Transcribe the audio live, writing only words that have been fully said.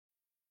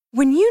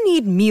When you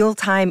need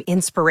mealtime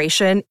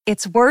inspiration,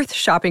 it's worth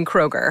shopping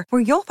Kroger,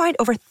 where you'll find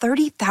over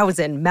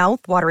 30,000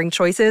 mouth-watering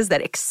choices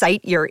that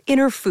excite your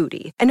inner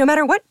foodie. And no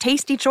matter what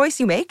tasty choice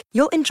you make,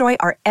 you'll enjoy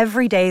our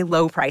everyday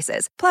low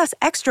prices, plus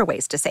extra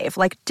ways to save,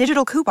 like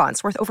digital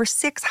coupons worth over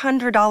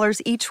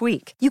 $600 each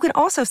week. You can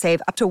also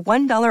save up to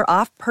 $1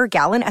 off per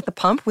gallon at the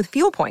pump with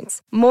fuel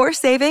points. More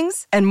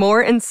savings and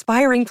more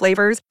inspiring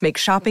flavors make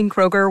shopping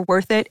Kroger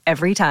worth it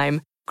every time.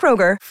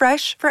 Kroger,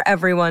 fresh for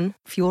everyone.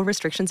 Fuel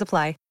restrictions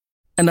apply.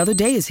 Another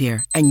day is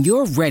here, and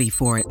you're ready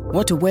for it.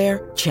 What to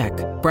wear? Check.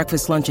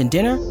 Breakfast, lunch, and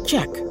dinner?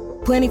 Check.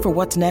 Planning for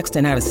what's next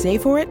and how to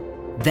save for it?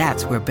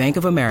 That's where Bank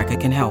of America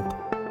can help.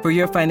 For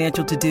your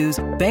financial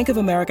to-dos, Bank of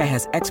America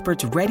has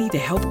experts ready to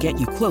help get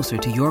you closer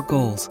to your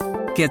goals.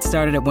 Get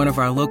started at one of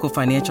our local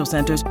financial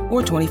centers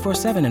or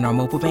 24/7 in our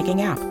mobile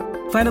banking app.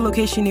 Find a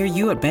location near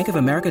you at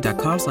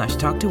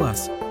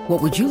bankofamerica.com/talktous.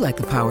 What would you like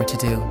the power to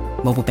do?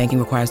 Mobile banking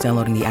requires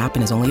downloading the app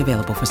and is only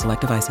available for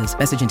select devices.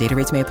 Message and data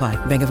rates may apply.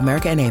 Bank of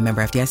America N.A.,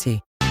 member FDIC.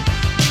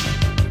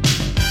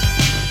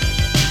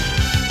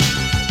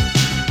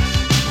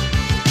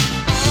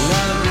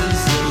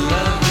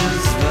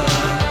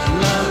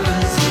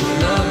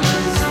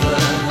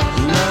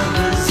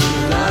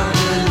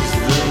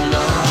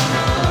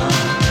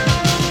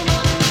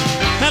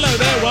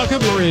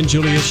 Welcome, Lori and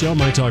Julia Show,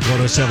 My Talk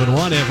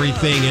 1071,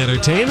 Everything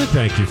Entertainment.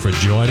 Thank you for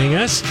joining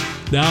us.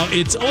 Now,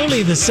 it's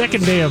only the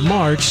second day of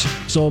March,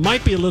 so it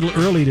might be a little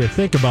early to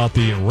think about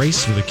the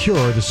Race for the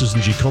Cure. The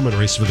Susan G. Komen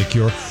Race for the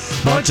Cure.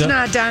 But, it's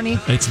not, Donnie.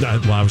 It's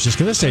not. Well, I was just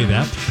going to say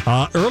that.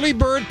 Early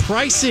bird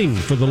pricing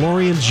for the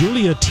Lori and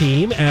Julia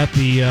team at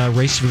the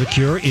Race for the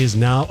Cure is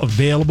now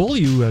available.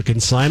 You can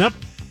sign up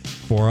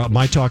for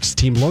My Talk's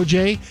Team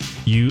LoJ.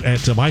 You at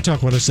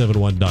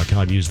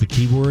mytalk1071.com use the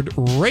keyword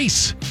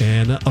race,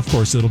 and of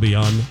course it'll be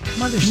on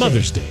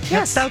Mother's Day.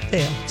 Yes, out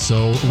there.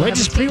 So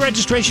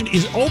pre-registration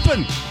is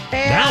open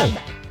now.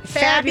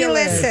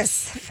 Fabulous.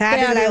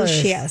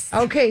 Yes.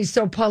 Okay,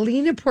 so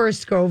Paulina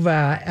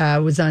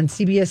Poroskova was on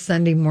CBS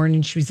Sunday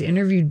Morning. She was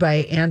interviewed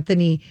by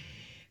Anthony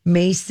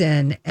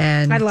Mason,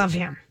 and I love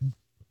him.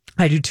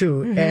 I do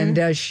too. Mm-hmm.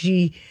 And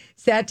she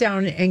sat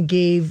down and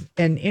gave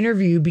an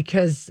interview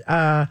because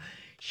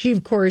she,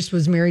 of course,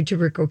 was married to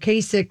Rick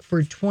Ocasek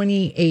for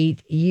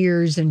 28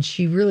 years, and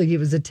it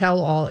was a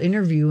tell-all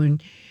interview.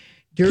 And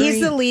he's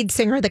the lead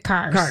singer of the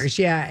Cars. Cars,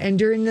 yeah. And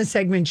during the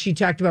segment, she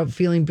talked about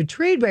feeling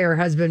betrayed by her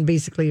husband,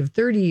 basically of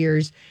 30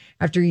 years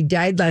after he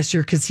died last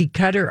year, because he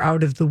cut her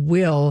out of the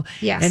will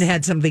and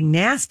had something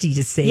nasty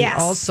to say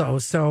also.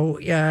 So,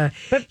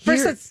 but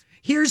first,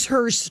 here's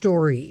her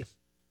story.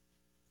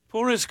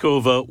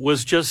 Poroskova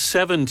was just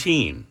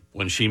 17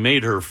 when she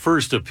made her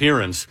first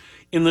appearance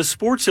in the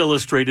Sports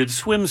Illustrated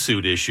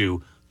swimsuit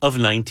issue of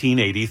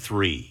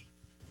 1983.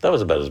 That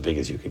was about as big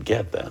as you could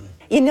get then.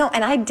 You know,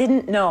 and I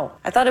didn't know.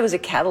 I thought it was a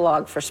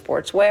catalog for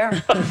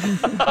sportswear.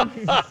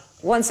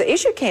 Once the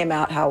issue came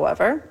out,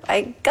 however,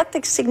 I got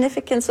the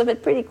significance of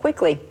it pretty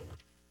quickly.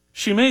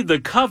 She made the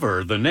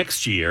cover the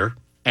next year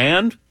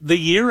and the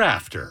year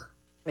after.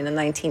 In the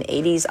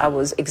 1980s, I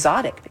was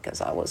exotic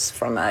because I was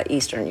from an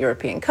Eastern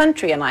European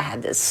country and I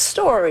had this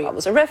story. I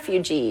was a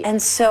refugee.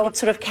 And so it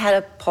sort of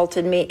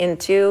catapulted me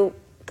into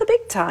the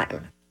big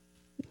time.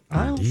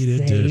 I'll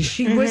say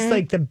she was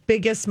like the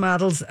biggest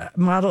model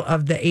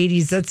of the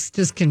 80s. Let's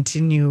just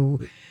continue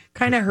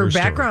kind of her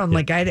background.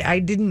 Like I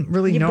didn't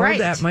really know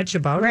that much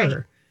about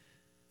her.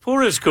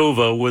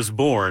 Poroskova was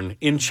born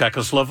in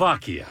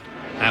Czechoslovakia.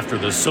 After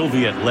the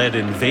Soviet-led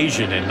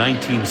invasion in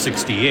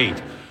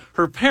 1968,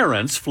 her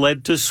parents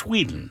fled to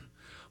Sweden.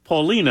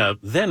 Paulina,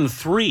 then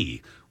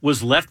 3,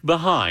 was left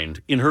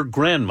behind in her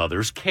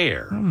grandmother's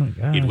care. Oh my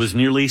gosh. It was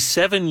nearly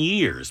 7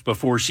 years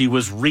before she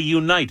was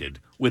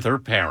reunited with her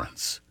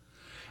parents.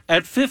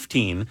 At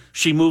 15,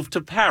 she moved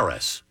to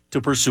Paris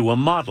to pursue a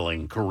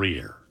modeling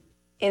career.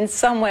 In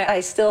some way,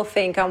 I still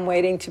think I'm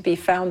waiting to be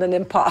found an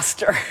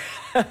imposter.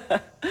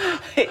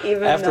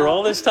 After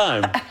all this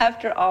time?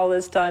 After all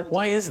this time.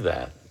 Why is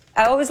that?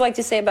 I always like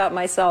to say about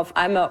myself,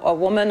 I'm a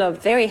woman of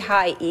very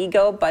high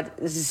ego, but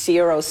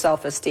zero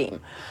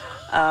self-esteem.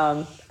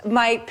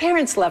 My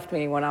parents left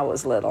me when I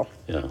was little.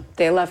 Yeah.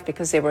 They left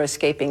because they were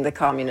escaping the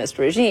communist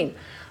regime.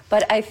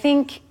 But I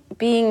think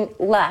being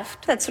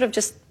left, that sort of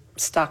just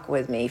stuck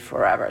with me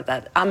forever,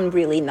 that I'm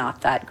really not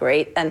that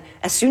great. And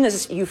as soon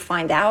as you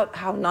find out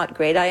how not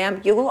great I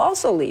am, you will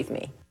also leave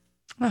me.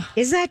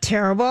 Isn't that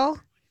terrible?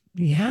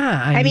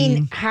 Yeah. I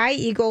mean, high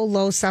ego,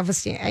 low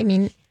self-esteem. I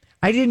mean,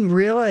 I didn't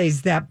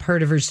realize that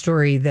part of her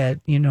story that,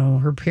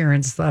 her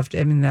parents left.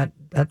 I mean,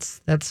 that's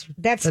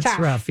tough.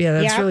 rough. Yeah,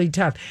 that's really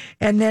tough.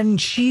 And then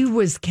she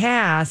was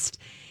cast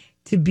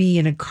to be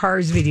in a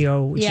Cars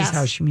video, which is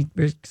how she met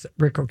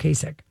Rick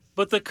Ocasek.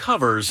 But the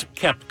covers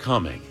kept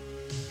coming.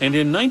 And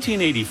in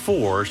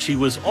 1984, she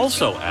was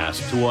also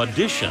asked to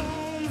audition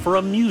for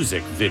a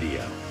music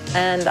video.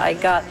 And I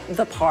got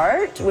the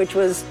part, which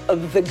was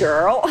the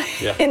girl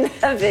in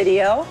a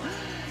video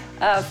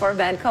for a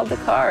band called The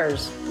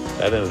Cars.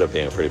 That ended up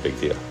being a pretty big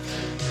deal.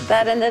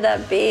 That ended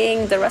up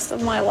being the rest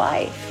of my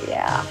life,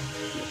 yeah.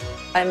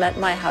 I met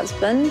my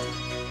husband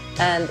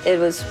and it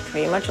was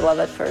pretty much love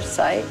at first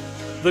sight.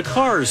 The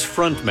Cars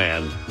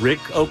frontman, Rick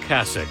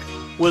Ocasek,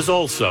 was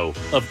also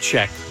of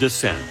Czech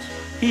descent.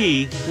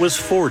 He was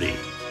 40.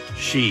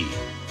 She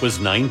was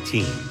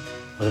 19.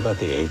 What about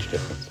the age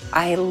difference?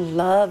 I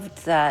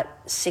loved that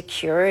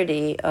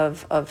security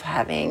of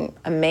having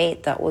a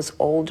mate that was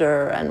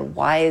older and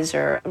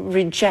wiser.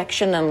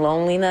 Rejection and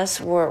loneliness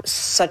were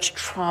such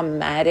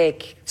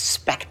traumatic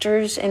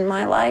specters in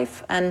my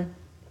life, and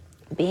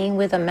being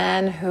with a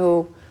man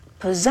who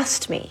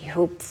possessed me,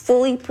 who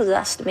fully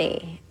possessed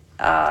me,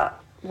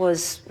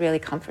 was really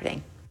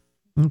comforting.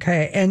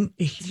 Okay. And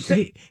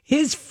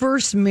his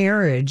first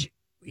marriage,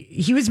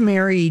 he was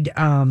married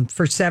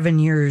for 7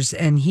 years,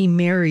 and he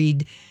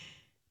married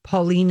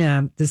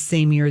Paulina the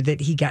same year that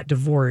he got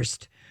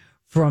divorced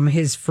from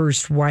his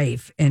first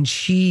wife, and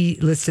she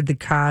listed the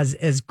cause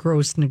as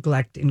gross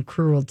neglect and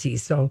cruelty.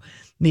 So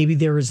maybe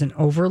there was an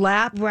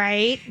overlap.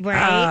 Right.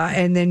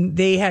 And then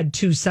they had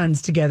 2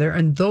 sons together,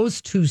 and those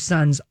 2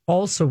 sons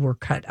also were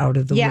cut out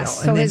of the will.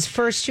 Yes, so and then his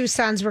first 2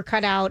 sons were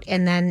cut out,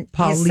 and then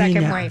Paulina, his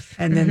second wife.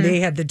 and then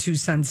they had the 2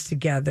 sons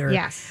together.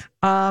 Yes.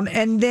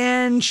 And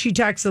then she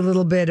talks a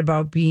little bit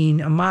about being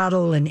a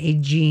model and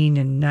aging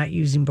and not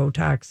using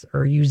Botox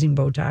or using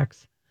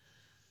Botox.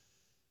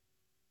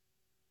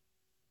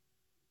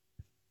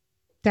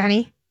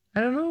 Donnie,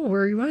 I don't know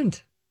where he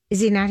went. is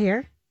he not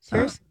here?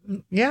 Serious?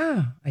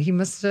 Yeah, he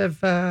must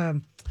have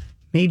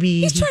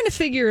maybe. He's trying to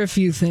figure a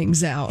few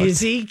things out. Is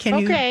he? Can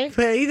you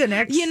play the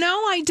next? You know,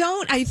 I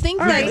don't. I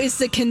think All that right. is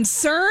the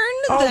concern.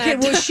 Okay, that,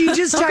 well, she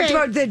just talked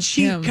about that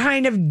she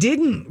kind of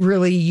didn't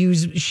really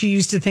use. She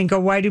used to think, oh,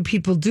 why do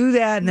people do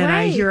that? And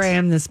then here I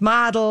am, this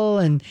model,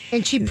 and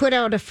she put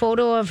out a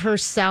photo of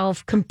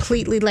herself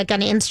completely like on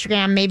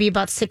Instagram, maybe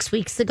about 6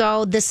 weeks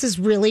ago. This is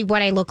really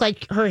what I look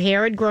like. Her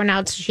hair had grown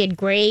out, so she had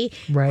gray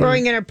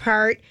growing in her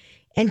part,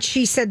 and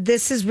she said,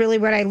 "This is really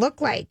what I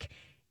look like."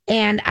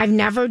 And I've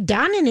never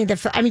done any of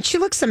the. I mean, she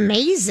looks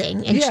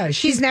amazing, and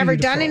she's never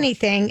done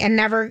anything and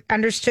never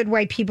understood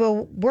why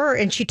people were.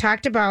 And she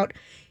talked about,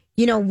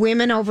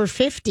 women over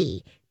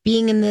 50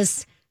 being in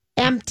this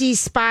empty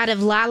spot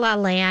of La La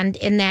Land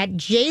in that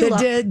J-Lo.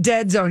 The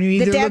dead zone. You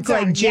either look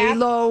like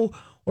J-Lo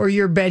or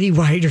you're Betty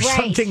White or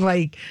something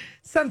like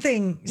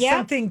something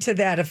to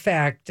that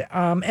effect.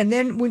 And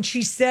then when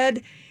she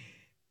said,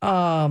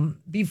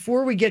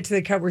 before we get to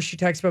the cut where she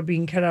talks about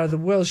being cut out of the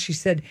will, she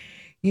said,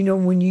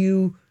 when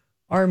you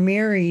are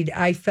married,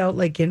 I felt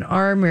like in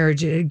our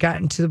marriage it had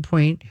gotten to the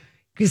point,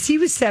 because he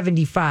was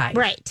 75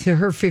 to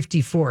her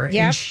 54. Yep.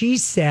 And she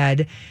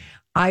said,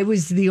 I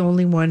was the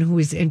only one who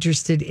was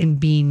interested in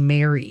being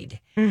married.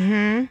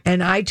 Mm-hmm.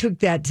 And I took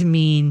that to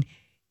mean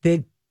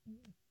that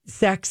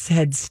sex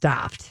had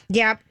stopped.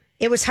 Yep.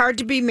 It was hard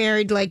to be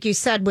married, like you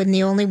said, when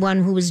the only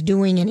one who was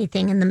doing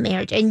anything in the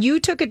marriage. And you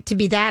took it to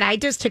be that. I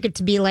just took it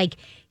to be like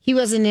he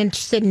wasn't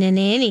interested in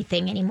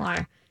anything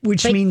anymore.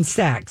 Which means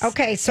sex.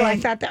 Okay, so I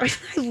thought that was,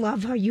 I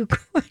love how you,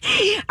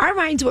 our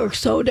minds work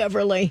so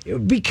differently.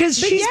 Because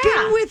she's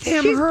been with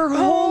him her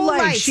whole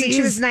life. Since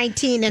she was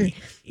 19.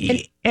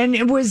 And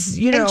it was,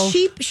 And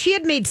she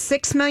had made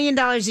 $6 million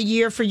a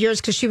year for years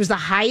because she was the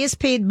highest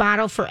paid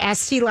model for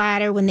Estee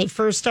Lauder when they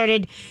first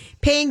started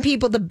paying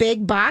people the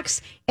big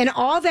bucks. And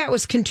all that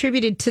was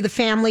contributed to the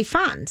family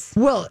funds.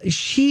 Well,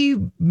 she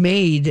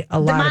made a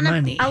lot of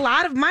money. A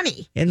lot of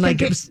money. And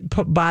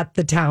bought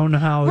the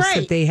townhouse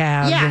that they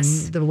have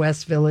in the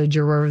West Village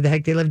or wherever the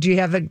heck they live. Do you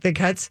have the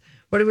cuts?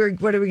 What are we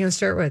going to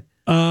start with?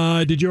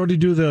 Did you already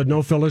do the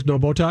no fillers, no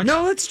Botox?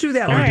 No, let's do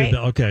that. Oh, All you did right.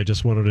 that. Okay, I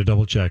just wanted to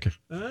double check.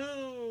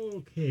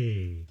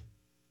 Okay.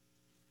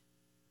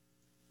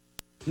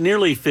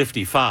 Nearly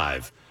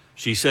 55,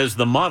 she says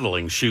the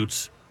modeling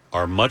shoots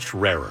are much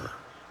rarer.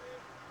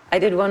 I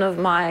did one of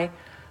my,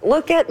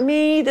 look at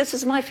me, this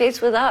is my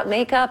face without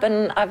makeup,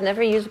 and I've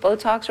never used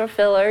Botox or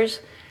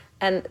fillers.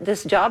 And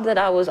this job that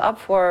I was up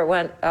for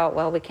went, oh,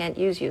 well, we can't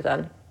use you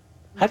then.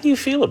 How do you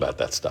feel about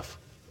that stuff?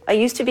 I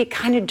used to be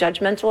kind of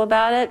judgmental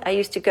about it. I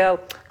used to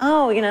go,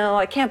 oh,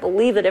 I can't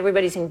believe that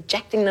everybody's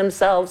injecting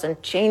themselves and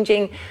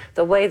changing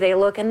the way they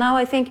look. And now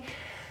I think,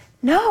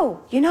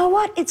 no, you know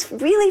what? It's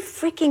really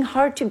freaking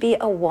hard to be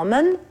a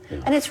woman.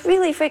 Yeah. And it's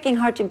really freaking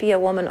hard to be a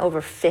woman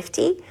over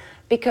 50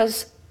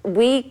 because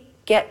we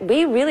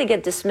really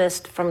get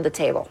dismissed from the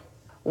table.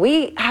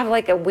 We have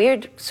like a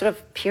weird sort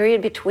of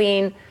period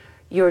between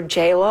your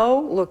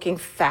J-Lo looking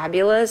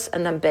fabulous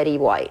and then Betty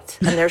White.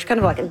 And there's kind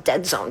of like a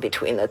dead zone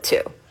between the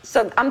two.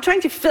 So I'm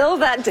trying to fill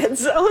that dead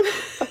zone.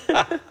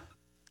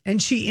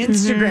 And she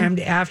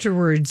Instagrammed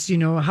afterwards,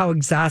 how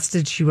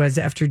exhausted she was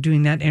after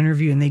doing that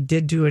interview. And they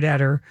did do it at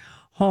her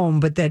home,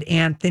 but that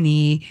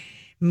Anthony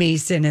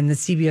Mason and the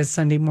CBS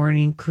Sunday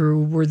Morning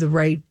crew was the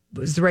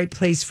right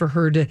place for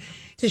her to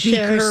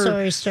share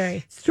her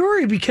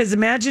story. Because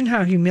imagine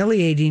how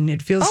humiliating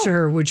it feels to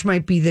her, which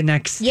might be the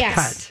next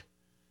cut.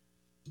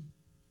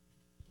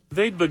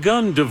 They'd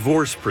begun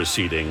divorce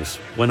proceedings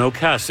when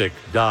Ocasek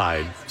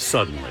died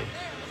suddenly.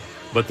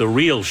 But the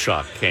real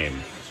shock came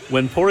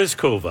when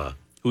Poriskova,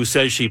 who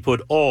says she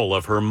put all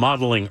of her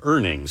modeling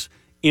earnings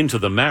into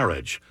the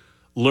marriage,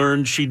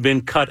 learned she'd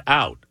been cut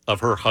out of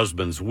her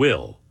husband's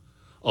will,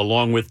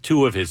 along with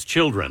 2 of his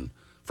children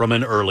from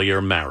an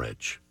earlier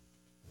marriage.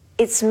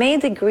 It's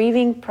made the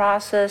grieving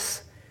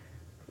process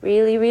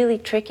really, really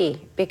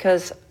tricky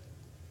because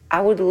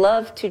I would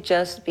love to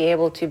just be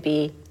able to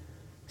be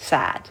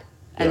sad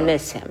and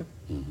miss him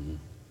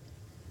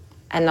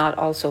and not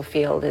also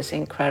feel this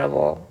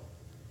incredible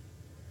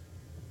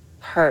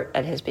hurt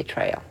at his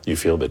betrayal. You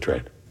feel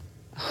betrayed?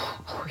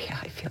 Oh yeah,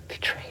 I feel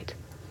betrayed.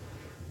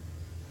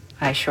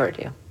 I sure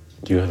do.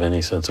 Do you have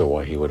any sense of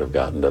why he would have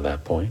gotten to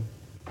that point?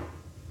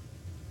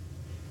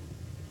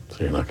 So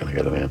you're not going to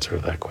get an answer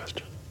to that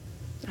question.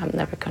 I'm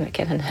never going to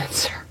get an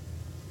answer.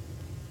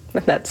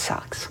 But that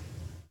sucks.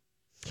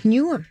 Can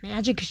you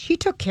imagine? Because she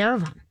took care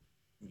of him.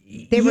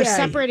 They were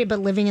separated but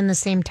living in the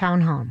same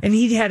townhome. And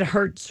he'd had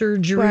heart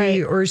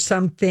surgery or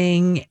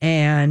something.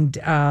 And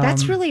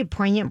that's really a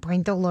poignant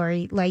point, though,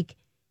 Lori. Like,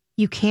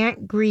 you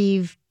can't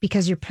grieve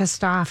because you're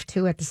pissed off,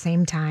 too, at the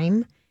same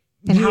time.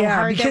 And how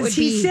hard that would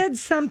be. He said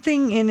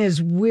something in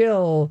his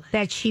will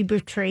that she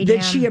betrayed him.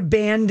 That she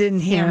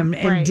abandoned him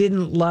and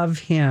didn't love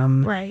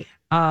him. Right.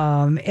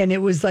 And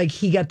it was like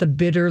he got the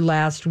bitter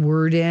last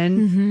word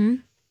in. Mm-hmm.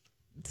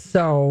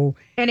 So.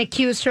 And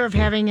accused her of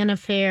having an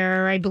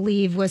affair, I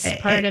believe, was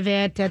part of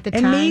it at the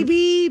time.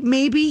 And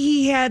maybe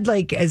he had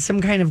like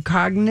some kind of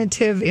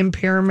cognitive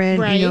impairment.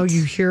 Right. You know,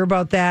 you hear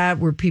about that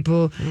where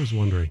people. I was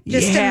wondering.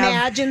 Just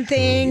imagine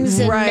things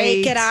and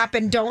make it up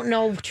and don't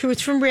know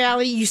truth from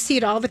reality. You see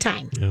it all the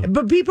time. Yeah.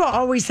 But people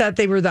always thought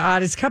they were the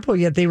oddest couple,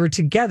 yet they were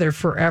together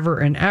forever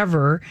and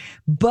ever.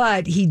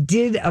 But he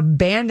did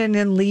abandon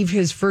and leave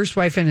his first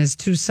wife and his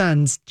 2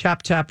 sons,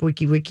 chop, chop,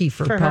 wiki, wiki,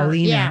 for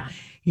Paulina. Yeah.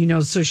 You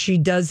know, so she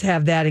does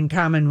have that in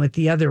common with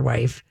the other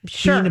wife,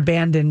 being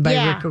abandoned by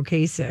Rick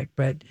Ocasek.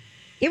 But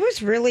it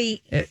was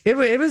really it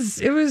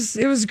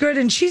was good,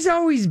 and she's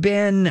always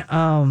been,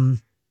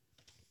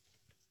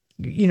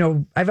 you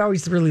know, I've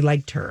always really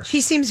liked her.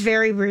 She seems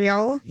very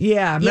real.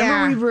 Yeah,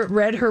 remember we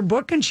read her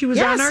book, and she was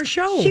on our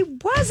show. She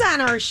was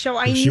on our show.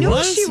 I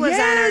knew she was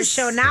on our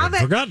show. Now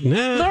that forgotten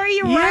that. Lori,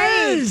 you're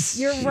right.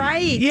 You're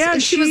right. Yeah,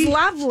 and she was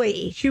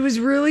lovely. She was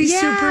really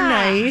super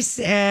nice,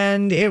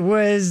 and it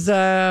was,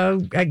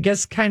 I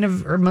guess, kind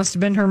of, or must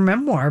have been her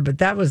memoir, but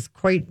that was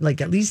quite like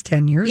at least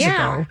 10 years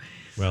ago.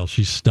 Well,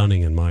 she's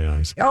stunning in my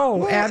eyes. Oh,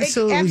 well,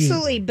 absolutely,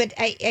 absolutely. But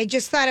I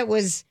just thought it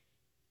was.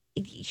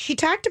 She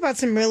talked about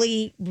some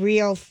really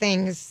real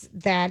things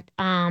that,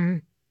 I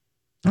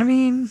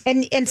mean,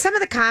 and some of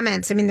the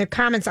comments, I mean, the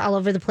comments all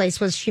over the place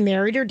was she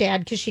married her dad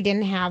because she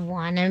didn't have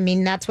one. I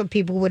mean, that's what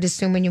people would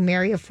assume when you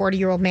marry a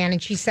 40-year-old man.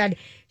 And she said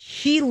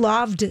she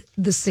loved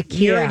the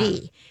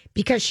security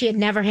because she had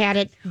never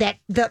had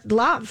the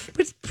love.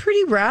 It's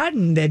pretty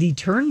rotten that he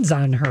turns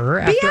on her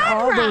after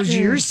all those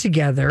years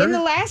together. In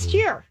the last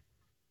year.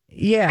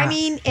 Yeah. I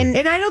mean, and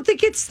I don't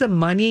think it's the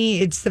money.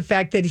 It's the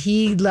fact that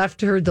he left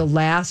her the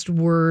last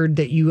word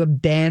that you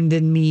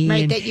abandoned me.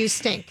 Right, and, that you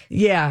stink.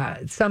 Yeah.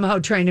 Somehow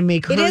trying to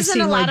make her seem like It isn't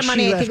a lot of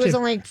money. I think it was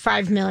only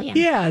 $5 million.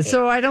 Yeah.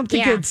 So I don't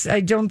think it's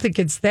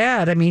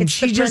that. I mean, it's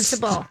she the just.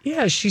 principle.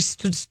 Yeah. She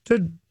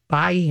stood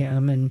by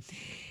him and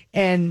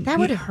that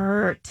would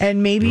hurt.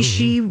 And maybe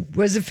she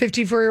was a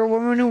 54-year-old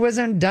woman who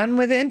wasn't done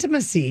with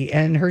intimacy,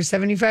 and her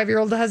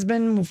 75-year-old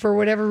husband, for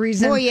whatever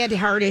reason, he had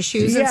heart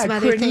issues and some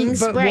other things,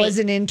 but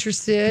wasn't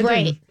interested.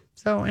 Right. And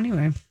so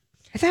anyway,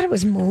 I thought it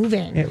was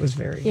moving. It was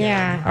very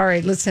good. All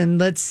right, listen.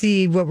 Let's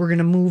see what we're going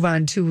to move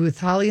on to with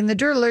Holly and the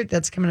Dirt Alert.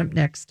 That's coming up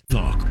next.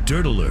 Talk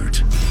Dirt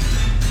Alert.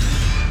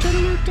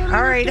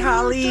 All right,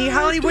 Holly.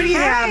 Holly, what do you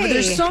have?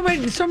 There's so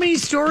many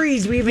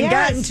stories we haven't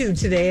gotten to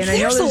today, and I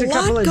know there's a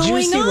couple of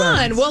juicy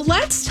ones. Well,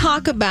 let's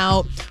talk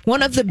about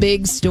one of the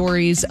big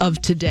stories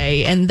of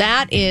today, and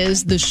that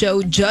is the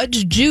show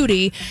Judge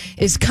Judy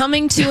is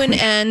coming to an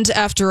end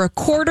after a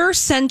quarter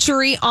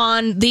century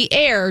on the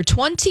air,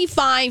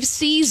 25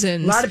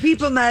 seasons. A lot of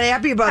people not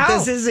happy about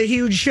this. This is a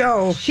huge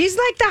show. She's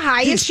like the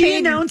highest. Did she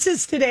announce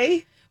this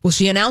today? Well,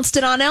 she announced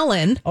it on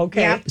Ellen.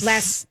 Okay.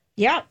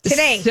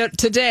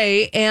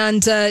 Today.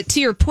 And to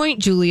your point,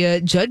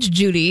 Julia, Judge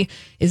Judy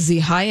is the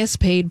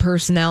highest paid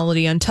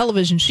personality on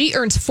television. She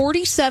earns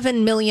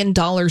 $47 million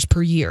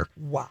per year.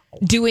 Wow.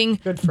 Doing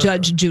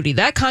Judge Judy.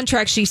 That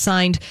contract she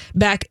signed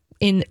back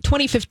in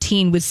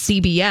 2015 with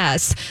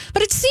CBS.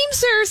 But it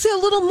seems there's a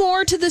little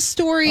more to the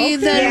story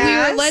than we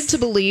were led to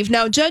believe.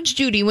 Now, Judge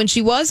Judy, when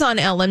she was on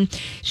Ellen,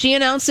 she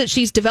announced that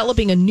she's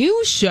developing a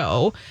new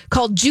show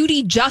called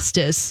Judy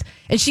Justice.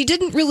 And she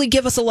didn't really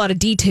give us a lot of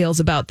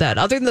details about that,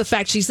 other than the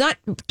fact she's not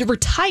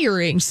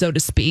retiring, so to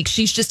speak.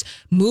 She's just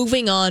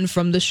moving on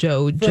from the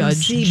show,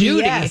 Judge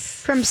Judy.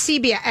 From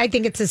CBS. I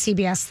think it's a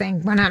CBS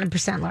thing,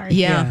 100%, Laurie.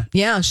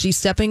 Yeah. She's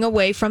stepping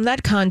away from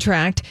that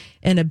contract.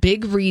 And a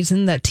big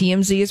reason that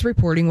TMZ is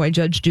reporting why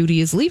Judge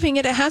Judy is leaving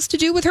it has to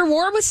do with her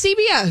war with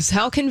CBS.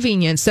 How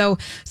convenient. So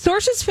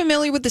sources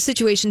familiar with the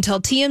situation tell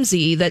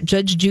TMZ that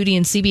Judge Judy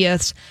and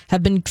CBS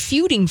have been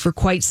feuding for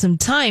quite some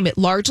time. It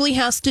largely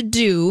has to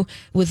do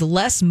with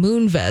Les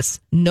Moonves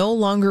no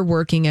longer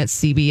working at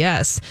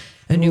CBS.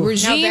 A new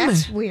regime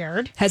that's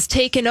weird. has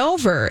taken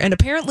over. And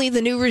apparently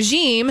the new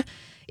regime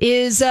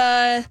is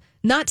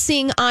not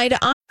seeing eye to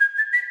eye.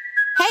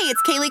 Hey,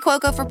 it's Kaylee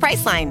Cuoco for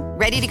Priceline.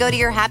 Ready to go to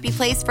your happy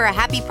place for a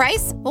happy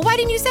price? Well, why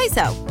didn't you say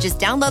so? Just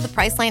download the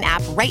Priceline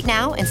app right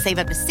now and save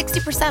up to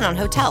 60% on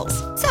hotels.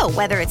 So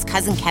whether it's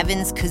Cousin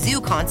Kevin's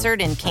Kazoo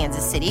Concert in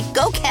Kansas City,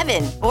 go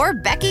Kevin, or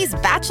Becky's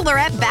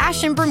Bachelorette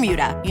Bash in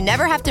Bermuda, you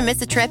never have to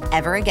miss a trip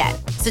ever again.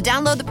 So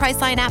download the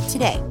Priceline app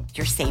today.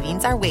 Your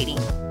savings are waiting.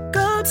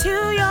 Go to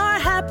your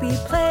happy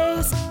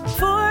place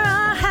for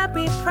a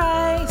happy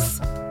price.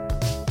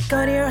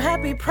 Go to your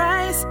happy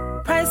price,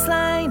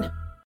 Priceline.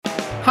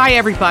 Hi,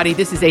 everybody.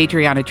 This is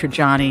Adriana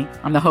Trajani.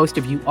 I'm the host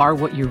of You Are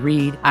What You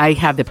Read. I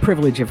have the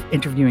privilege of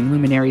interviewing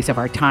luminaries of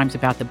our times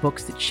about the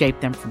books that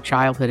shaped them from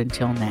childhood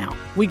until now.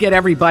 We get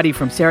everybody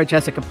from Sarah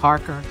Jessica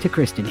Parker to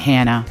Kristen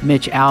Hanna,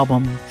 Mitch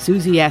Albom,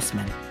 Susie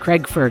Essman,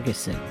 Craig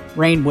Ferguson,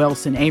 Rainn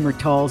Wilson, Amor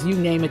Tolls, you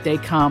name it, they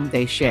come,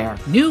 they share.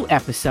 New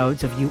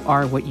episodes of You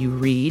Are What You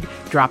Read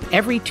drop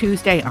every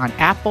Tuesday on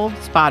Apple,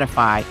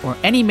 Spotify, or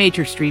any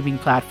major streaming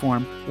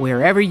platform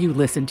wherever you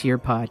listen to your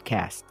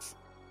podcasts.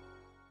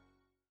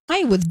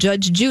 With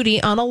Judge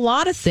Judy on a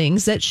lot of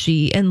things that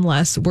she and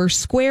Les were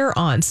square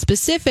on,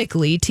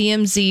 specifically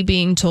TMZ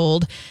being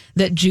told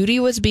that Judy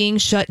was being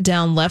shut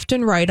down left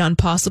and right on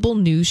possible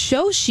new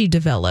shows she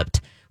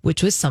developed,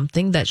 which was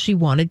something that she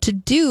wanted to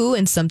do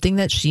and something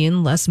that she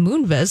and Les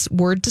Moonves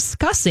were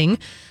discussing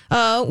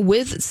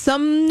with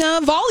some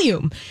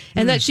volume,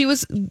 and that she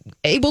was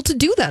able to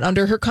do that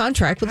under her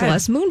contract with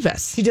Les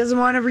Moonves. She doesn't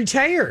want to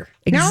retire.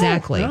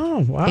 Exactly. No. Oh,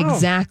 wow.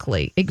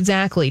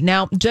 Exactly.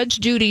 Now,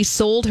 Judge Judy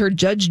sold her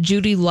Judge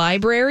Judy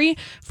library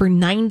for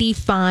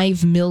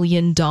 $95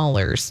 million.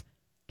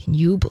 Can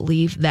you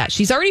believe that?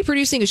 She's already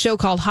producing a show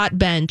called Hot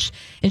Bench,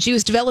 and she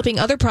was developing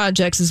other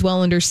projects as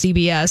well under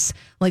CBS,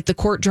 like the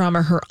court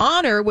drama Her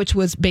Honor, which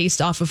was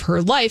based off of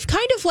her life,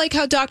 kind of like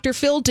how Dr.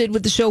 Phil did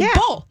with the show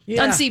Bull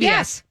on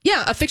CBS.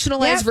 Yeah, a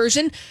fictionalized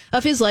version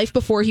of his life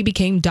before he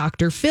became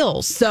Dr.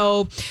 Phil.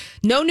 So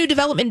no new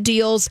development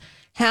deals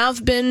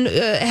have been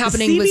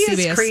happening with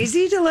CBS.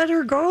 Crazy to let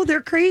her go.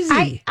 They're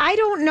crazy. I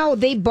don't know.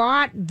 They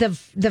bought the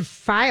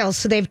files,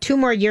 so they have 2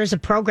 more years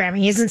of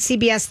programming. Isn't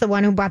CBS the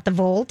one who bought The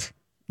Vault?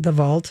 The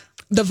Vault?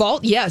 The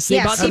Vault, yes.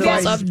 They bought The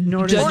Vault of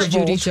Judge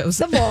Judy shows.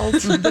 The Vault.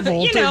 The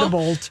Vault you know, or The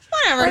Vault.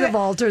 Whatever. Or The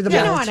Vault or The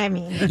Vault. You know what I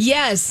mean.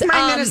 Yes.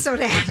 My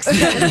Minnesota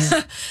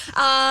accent.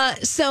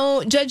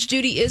 So Judge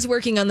Judy is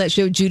working on that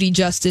show, Judy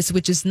Justice,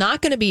 which is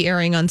not going to be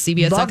airing on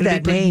CBS. Love not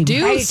going to be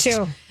produced I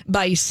too.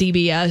 by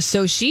CBS.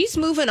 So she's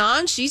moving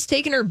on. She's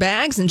taking her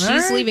bags and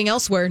she's leaving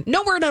elsewhere.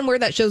 No word on where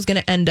that show's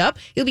going to end up.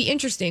 It'll be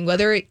interesting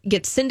whether it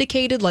gets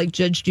syndicated like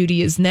Judge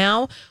Judy is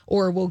now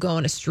or will go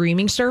on a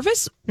streaming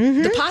service.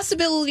 Mm-hmm. The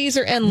possibilities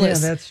are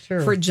endless that's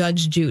true. For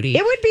Judge Judy.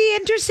 It would be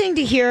interesting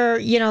to hear, a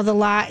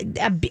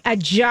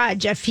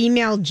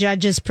female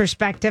judge's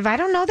perspective. I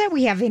don't know that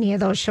we have any of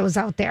those shows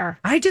out there.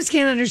 I just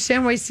can't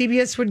understand why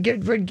CBS would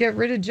get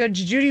rid of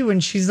Judge Judy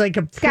when she's like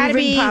a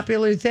proven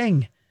popular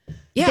thing.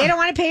 Yeah. They don't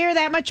want to pay her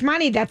that much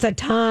money. That's a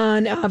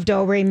ton of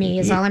do-re-mi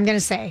is all I'm going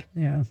to say.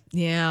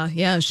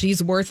 Yeah.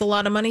 She's worth a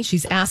lot of money.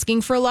 She's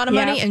asking for a lot of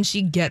money, and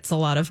she gets a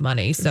lot of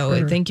money. So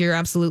I think you're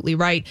absolutely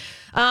right.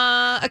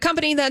 A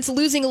company that's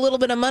losing a little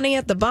bit of money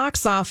at the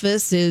box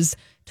office is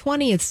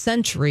 20th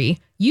Century.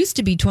 Used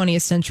to be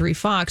 20th Century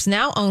Fox,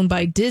 now owned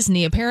by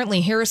Disney.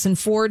 Apparently, Harrison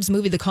Ford's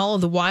movie The Call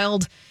of the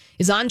Wild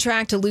is on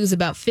track to lose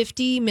about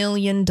 $50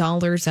 million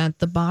at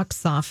the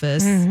box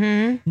office.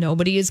 Mm-hmm.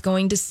 Nobody is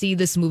going to see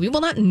this movie. Well,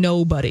 not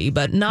nobody,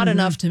 but not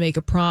enough to make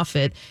a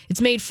profit.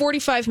 It's made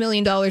 $45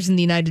 million in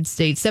the United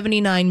States,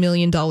 $79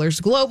 million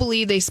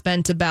globally. They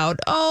spent about,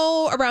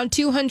 around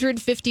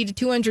 $250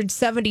 to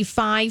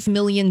 $275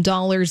 million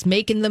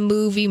making the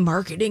movie,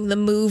 marketing the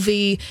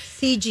movie.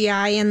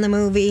 CGI in the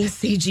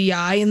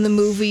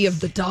movie of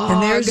the dog.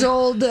 And there's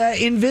old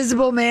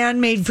Invisible Man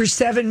made for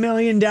 $7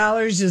 million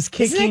just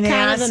kicking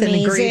ass in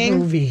a great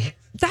movie.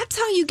 That's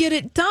how you get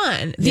it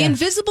done. The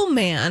Invisible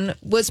Man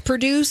was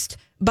produced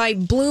by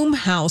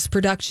Blumhouse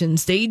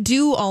Productions. They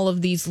do all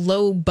of these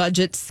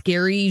low-budget,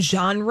 scary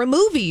genre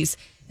movies,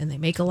 and they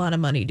make a lot of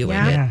money doing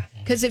it.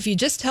 Because if you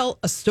just tell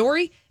a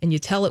story and you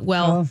tell it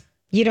well...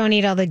 you don't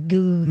need all the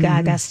goo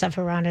gaga stuff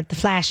around it, the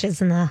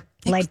flashes and the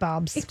light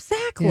bulbs.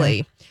 Exactly.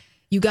 Yeah.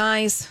 You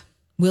guys...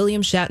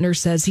 William Shatner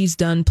says he's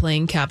done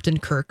playing Captain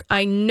Kirk.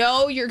 I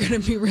know you're going to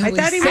be really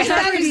I thought he was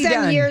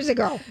done years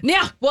ago.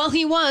 Yeah, well,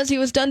 he was. He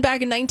was done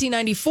back in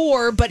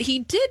 1994, but he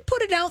did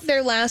put it out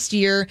there last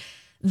year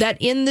that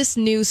in this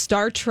new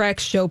Star Trek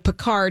show,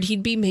 Picard,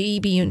 he'd be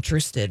maybe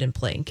interested in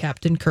playing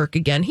Captain Kirk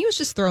again. He was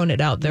just throwing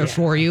it out there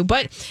for you.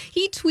 But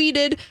he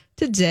tweeted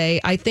today,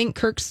 I think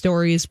Kirk's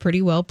story is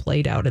pretty well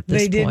played out at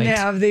this point.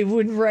 They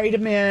wouldn't write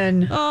him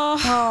in.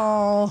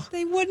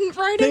 They wouldn't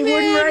write him in. They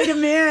wouldn't write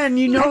him in.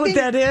 You know what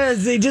that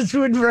is. They just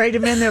wouldn't write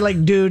him in. They're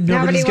like, dude,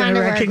 nobody's going to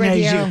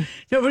recognize you.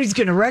 Nobody's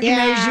going to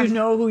recognize you,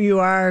 know who you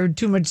are.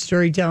 Too much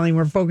storytelling.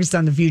 We're focused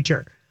on the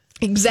future.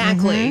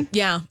 Exactly. Mm-hmm.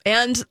 Yeah.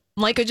 And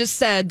like I just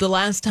said, the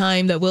last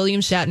time that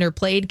William Shatner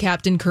played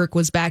Captain Kirk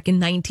was back in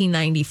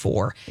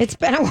 1994. It's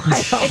been a while.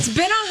 It's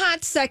been a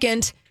hot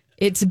second.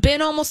 It's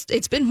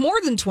been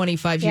more than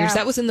 25 years. Yeah.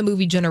 That was in the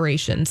movie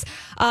Generations.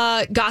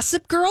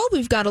 Gossip Girl,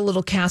 we've got a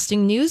little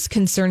casting news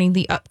concerning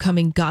the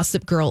upcoming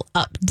Gossip Girl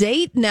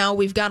update. Now,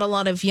 we've got a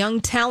lot of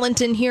young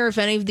talent in here. If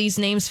any of these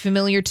names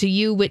familiar to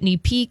you, Whitney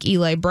Peak,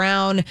 Eli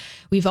Brown.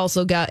 We've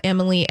also got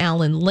Emily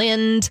Allen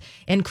Lind,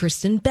 and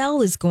Kristen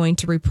Bell is going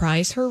to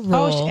reprise her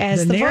role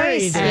as the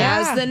voice.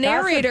 As the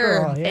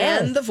narrator Gossip Girl,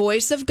 yes. and the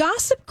voice of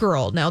Gossip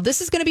Girl. Now,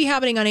 this is going to be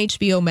happening on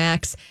HBO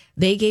Max.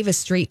 They gave a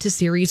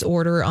straight-to-series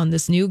order on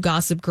this new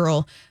Gossip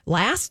Girl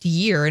last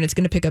year, and it's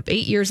going to pick up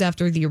 8 years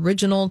after the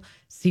original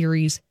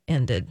series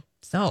ended.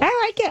 So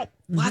I like it.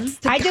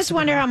 I just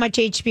wonder how much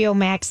HBO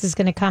Max is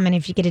going to come in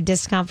if you get a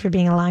discount for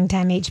being a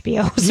longtime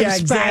HBO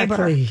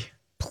subscriber. Exactly.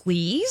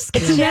 Please,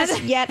 It's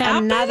just yet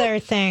another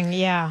thing.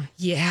 Yeah.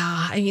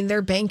 Yeah, I mean,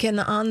 they're banking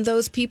on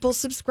those people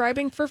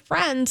subscribing for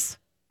Friends.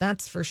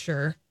 That's for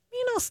sure. I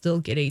mean, I'll still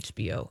get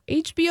HBO.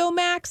 HBO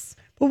Max.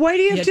 Well, why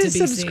do you have Yet to to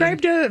be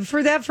subscribe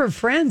for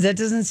Friends? That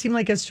doesn't seem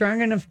like a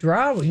strong enough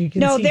draw. When you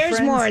can No, see there's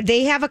Friends. more.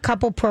 They have a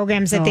couple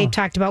programs that they've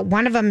talked about.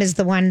 One of them is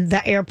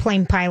the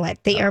airplane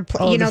pilot, the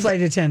airplane, the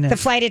flight attendant. the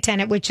flight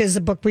attendant, which is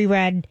a book we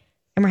read,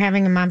 and we're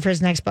having him on for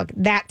his next book.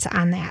 That's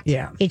on that.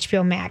 Yeah.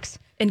 HBO Max.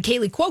 And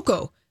Kaylee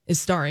Cuoco is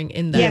starring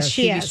in that Yes,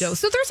 she TV is. show.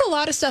 So there's a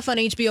lot of stuff on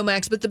HBO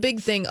Max, but the big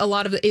thing, a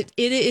lot of it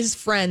is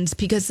Friends,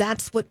 because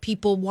that's what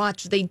people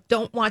watch. They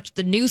don't watch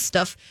the new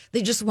stuff.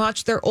 They just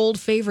watch their old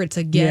favorites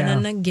again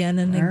and again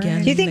and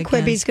again. Do you think and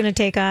again. Quibi's going to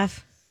take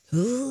off?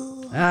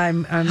 I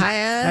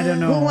don't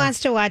know. Who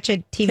wants to watch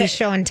a TV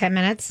show in 10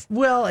 minutes?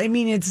 Well, I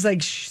mean, it's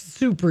like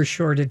super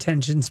short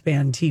attention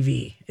span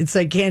TV. It's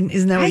like,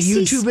 isn't that what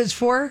YouTube is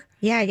for?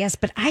 Yeah, I guess.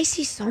 But I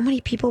see so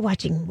many people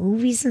watching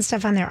movies and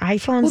stuff on their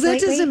iPhones. Well, that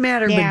lately. doesn't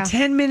matter. Yeah. But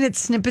 10-minute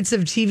snippets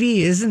of TV,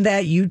 isn't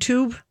that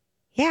YouTube?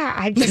 Yeah,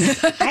 I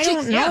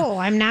don't know.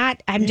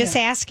 I'm just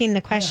asking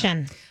the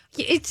question.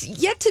 It's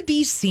yet to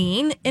be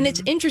seen, and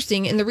it's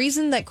interesting. And the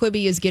reason that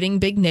Quibi is getting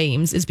big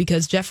names is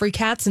because Jeffrey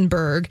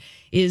Katzenberg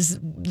is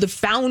the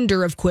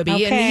founder of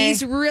Quibi, and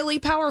he's really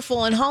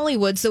powerful in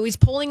Hollywood. So he's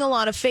pulling a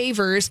lot of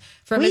favors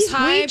from his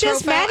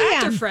high-profile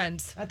actor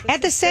friends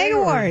at the SAG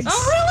Awards.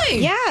 Oh,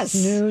 really? Yes.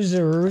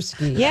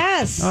 Snoozeroosky.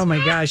 Yes. Oh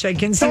my gosh, I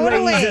can see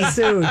why he's a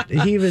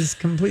suit. He was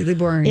completely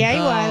boring. Yeah, he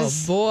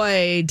was. Oh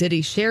boy, did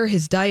he share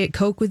his Diet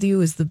Coke with you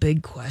is the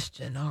big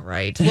question. All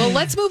right. Well,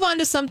 let's move on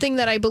to something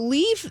that I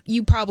believe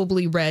you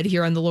probably read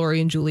here on the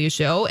Lori and Julia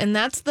show, and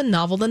that's the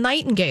novel The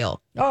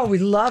Nightingale. Oh, we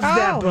love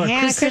that book.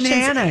 Kristen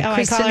Hanna. Oh,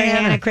 I call her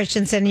Hannah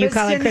Christensen. You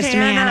call her Kristen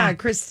Hanna.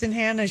 Kristen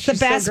Hanna. It's the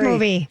best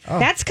movie. Oh,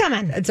 that's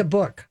coming. It's a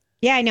book.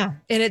 Yeah, I know.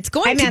 And it's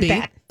going to be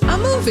a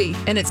movie.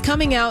 And it's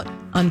coming out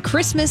on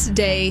Christmas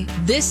Day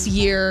this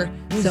year.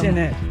 Who's in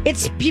it?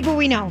 It's people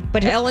we know.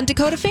 But Ellen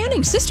Dakota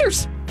Fanning,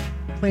 sisters.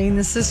 Playing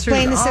the sisters.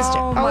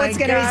 Oh, it's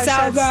going to be so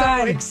that's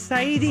good. so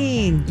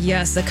exciting.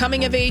 Yes, a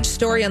coming-of-age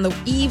story on the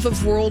eve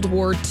of World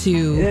War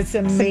II. It's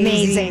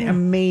amazing.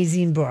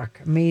 Amazing book.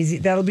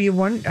 Amazing. That'll be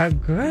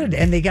good.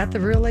 And they got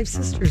the real-life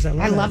sisters.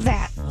 I love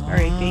that. All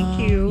right, thank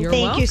you.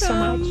 Thank you so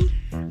much.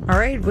 All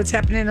right, what's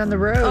happening on the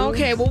road?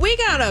 Okay, well, we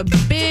got a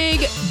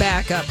big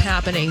backup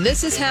happening.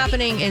 This is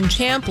happening in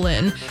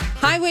Champlin,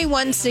 Highway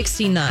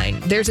 169.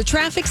 There's a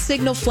traffic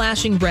signal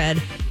flashing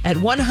red at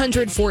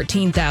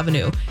 114th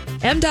Avenue.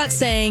 MDOT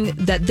saying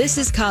that this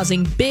is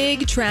causing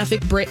big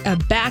traffic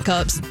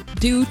backups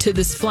due to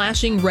this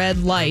flashing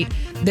red light.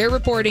 They're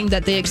reporting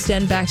that they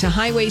extend back to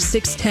Highway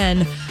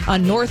 610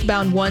 on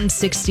northbound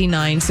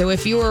 169. So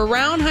if you are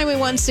around Highway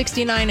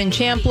 169 in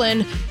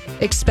Champlin,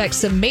 expect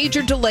some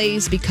major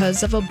delays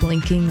because of a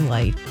blinking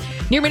light.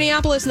 Near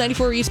Minneapolis,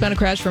 94 eastbound, a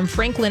crash from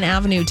Franklin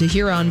Avenue to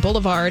Huron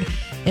Boulevard.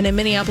 And in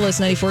Minneapolis,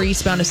 94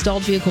 eastbound, a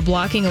stalled vehicle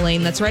blocking a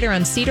lane. That's right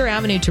around Cedar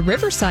Avenue to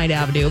Riverside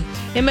Avenue.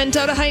 In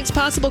Mendota Heights,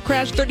 possible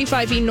crash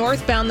 35E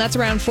northbound. That's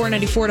around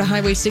 494 to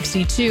Highway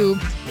 62.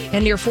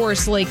 And near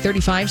Forest Lake,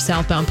 35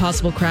 southbound,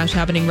 possible crash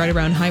happening right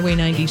around Highway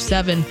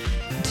 97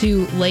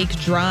 to Lake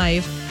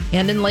Drive.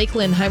 And in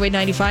Lakeland, Highway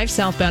 95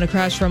 southbound, a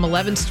crash from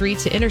 11th Street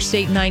to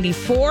Interstate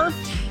 94.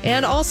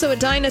 And also at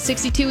Dinah,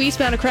 62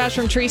 eastbound, a crash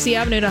from Tracy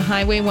Avenue to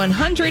Highway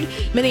 100.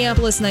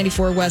 Minneapolis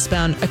 94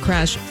 westbound, a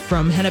crash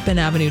from Hennepin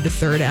Avenue to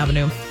 3rd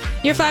Avenue.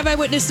 Your 5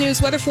 Eyewitness News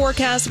weather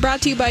forecast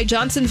brought to you by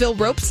Johnsonville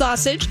Rope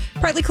Sausage.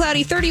 Partly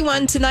cloudy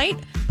 31 tonight.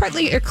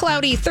 Partly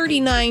cloudy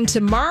 39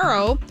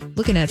 tomorrow.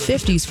 Looking at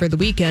 50s for the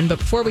weekend. But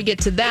before we get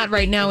to that,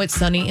 right now it's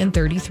sunny and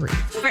 33.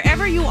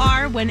 Wherever you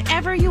are,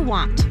 whenever you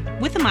want,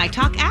 with the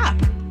MyTalk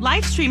app.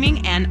 Live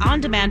streaming and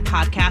on-demand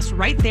podcasts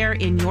right there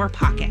in your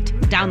pocket.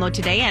 Download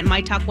today at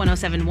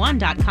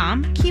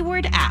mytalk1071.com,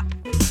 keyword app.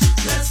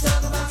 Let's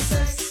talk about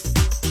sex.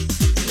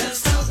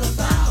 Let's talk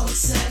about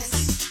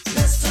sex.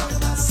 Let's talk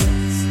about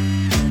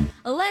sex.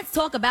 Let's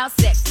talk about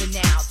sex for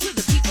now. To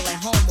the people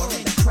at home or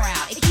in the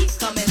crowd, it keeps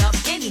coming up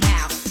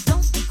anyhow.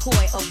 Don't be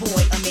coy,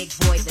 avoid, or make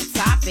void the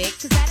topic,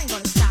 because that ain't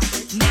gonna stop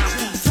it. Now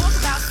we talk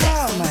about sex.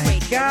 Oh my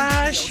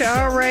gosh.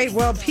 All right.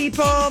 Well,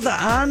 people, the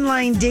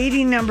online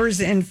dating numbers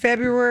in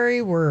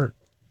February were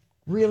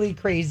really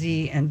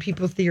crazy, and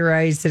people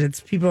theorize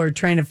that people are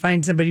trying to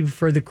find somebody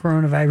before the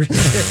coronavirus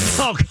hits.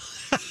 Oh,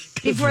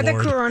 before the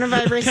Lord.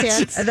 coronavirus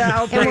hits. The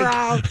outbreak. And we're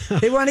all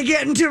They want to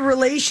get into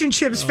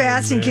relationships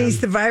fast in man. case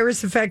the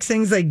virus affects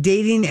things like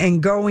dating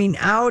and going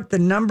out. The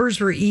numbers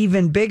were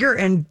even bigger,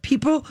 and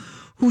people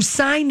who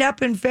signed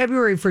up in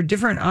February for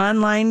different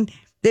online,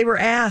 they were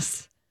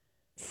asked.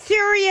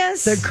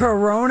 serious. The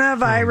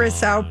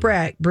coronavirus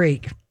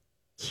outbreak.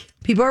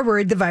 People are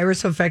worried the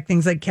virus will affect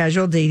things like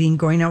casual dating,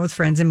 going out with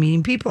friends, and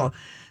meeting people.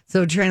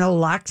 So trying to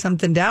lock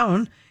something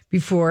down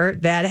before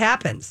that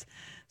happens.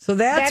 So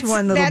that's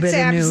one little bit of news.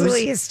 That's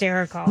absolutely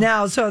hysterical.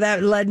 Now, so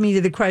that led me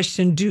to the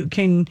question: Do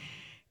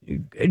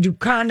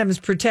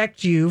condoms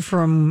protect you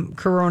from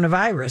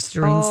coronavirus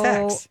during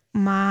sex?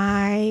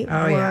 My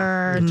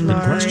word, Good Lori.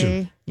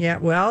 question. Yeah,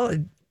 well,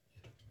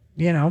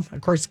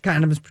 of course,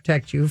 condoms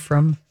protect you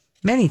from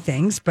many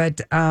things, but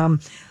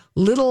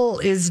little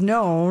is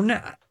known.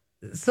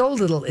 So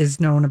little is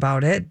known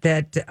about it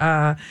that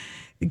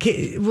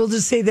we'll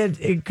just say that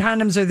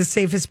condoms are the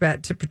safest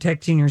bet to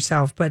protecting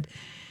yourself. But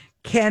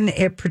can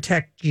it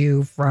protect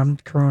you from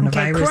coronavirus?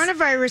 Okay,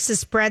 coronavirus is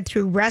spread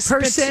through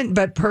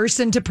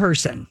person to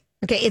person.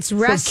 Okay, it's So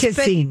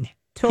respiratory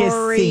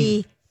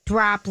kissing.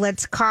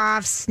 droplets,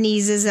 coughs,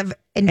 sneezes of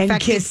infected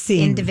and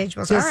kissing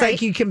individuals. Just All right.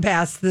 like you can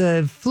pass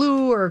the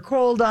flu or a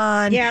cold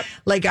on. Yep.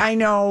 Like I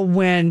know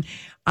when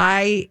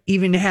I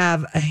even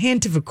have a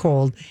hint of a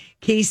cold,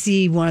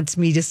 Casey wants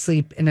me to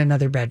sleep in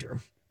another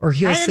bedroom, or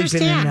he'll I sleep in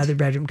understand. another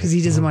bedroom because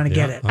he doesn't want to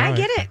get it. I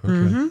get it.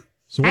 Mm-hmm.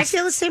 So I what's-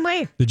 feel the same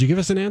way Did you give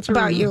us an answer?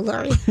 about you,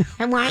 Lori.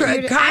 I want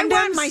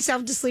Condoms?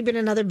 myself to sleep in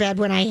another bed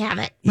when I have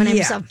it, when I'm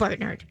Yeah.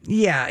 self-partnered.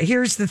 Yeah,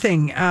 here's the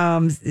thing.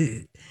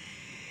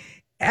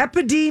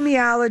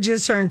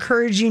 Epidemiologists are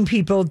encouraging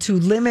people to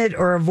limit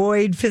or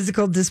avoid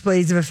physical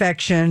displays of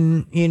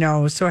affection.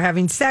 So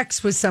having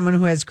sex with someone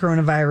who has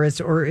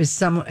coronavirus, or if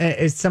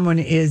someone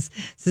is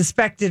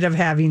suspected of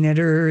having it,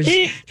 or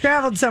has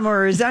traveled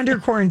somewhere, or is under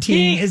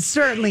quarantine, is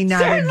certainly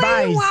not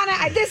advised.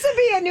 This will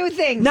be a new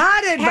thing.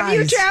 Not Have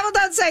you advised. traveled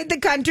outside the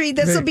country?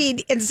 This will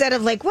be, instead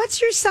of like, what's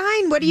your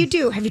sign? What do you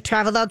do? Have you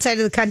traveled outside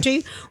of the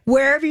country?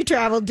 Where have you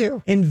traveled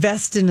to?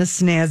 Invest in a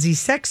snazzy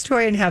sex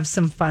toy and have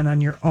some fun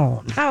on your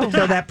own. Oh.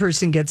 So that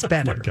person gets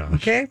better.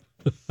 Okay.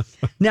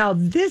 Now,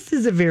 this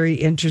is a very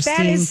interesting.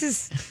 That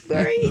is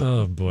very.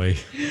 Oh boy.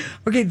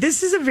 Okay,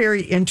 this is a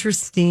very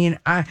interesting.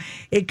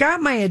 It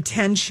got my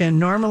attention.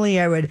 Normally,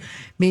 I would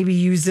maybe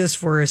use this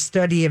for a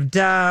study of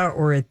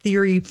or a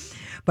theory,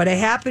 but I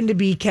happened to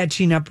be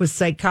catching up with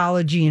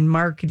psychology and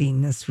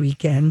marketing this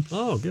weekend.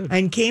 Oh, good.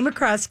 And came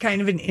across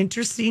kind of an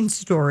interesting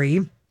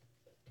story.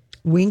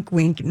 Wink,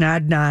 wink,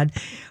 nod, nod.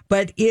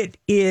 But it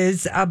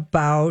is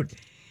about.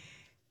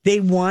 They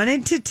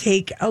wanted to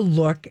take a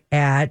look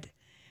at.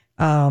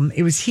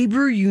 It was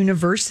Hebrew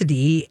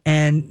University,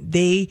 and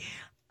they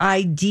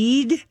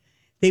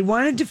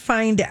wanted to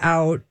find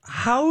out,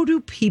 how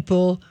do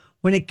people,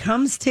 when it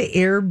comes to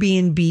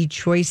Airbnb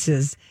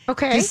choices,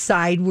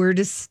 decide where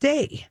to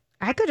stay?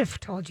 I could have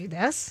told you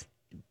this.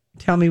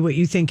 Tell me what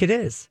you think it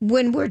is.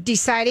 When we're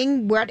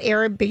deciding what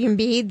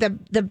Airbnb,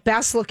 the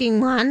best looking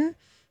one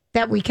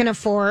that we can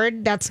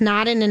afford, that's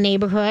not in a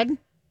neighborhood,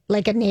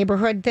 like a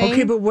neighborhood thing.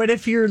 Okay, but what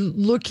if you're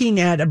looking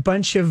at a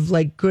bunch of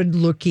like good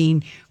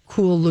looking,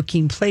 cool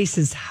looking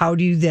places? How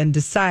do you then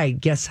decide?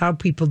 Guess how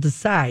people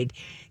decide?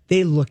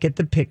 They look at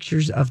the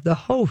pictures of the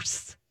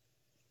hosts.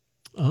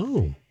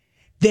 Oh.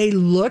 They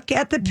look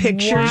at the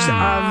pictures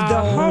of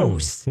the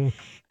hosts.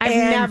 I've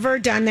And- never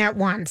done that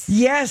once.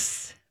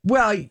 Yes.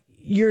 Well,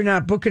 you're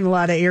not booking a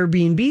lot of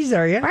Airbnbs,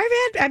 are you?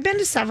 I've been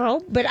to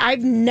several, but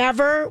I've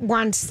never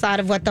once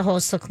thought of what the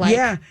hosts look like.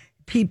 Yeah.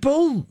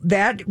 People,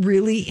 that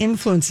really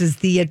influences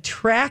the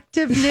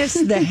attractiveness,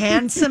 the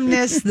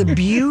handsomeness, the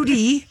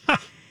beauty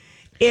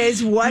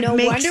is what No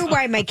makes. wonder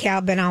why my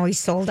cabin always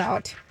sold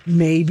out.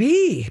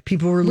 Maybe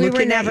people were We looking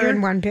were at never your-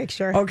 in one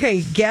picture.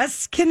 Okay,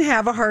 guests can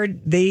have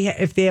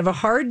if they have a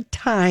hard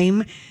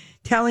time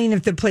telling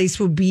if the place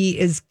will be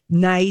as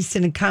nice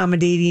and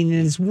accommodating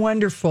and as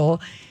wonderful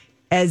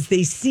as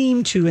they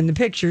seem to in the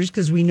pictures,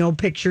 because we know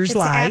pictures It's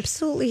lie.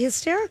 absolutely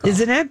hysterical.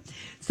 Isn't it?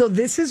 So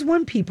this is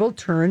when people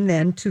turn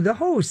then to the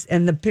host,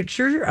 and the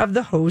picture of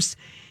the host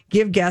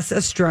give guests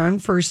a strong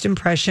first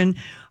impression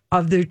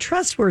of their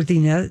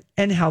trustworthiness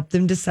and help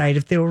them decide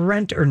if they will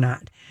rent or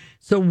not.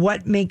 So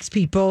what makes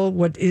people,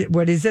 what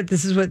is it?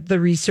 This is what the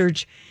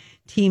research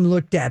team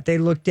looked at. They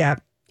looked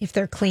at if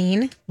they're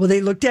clean. Well,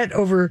 they looked at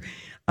over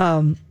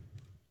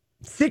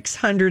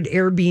 600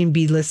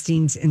 Airbnb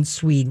listings in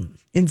Sweden,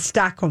 in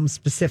Stockholm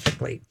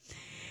specifically.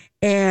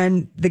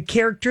 And the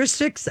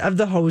characteristics of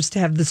the host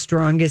have the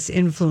strongest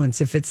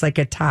influence. If it's like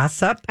a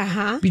toss-up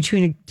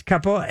between a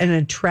couple, an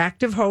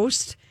attractive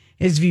host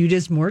is viewed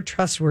as more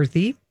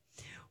trustworthy.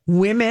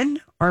 Women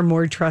are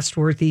more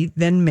trustworthy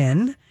than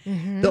men.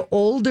 The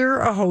older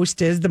a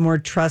host is, the more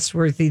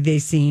trustworthy they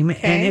seem.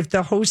 And if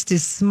the host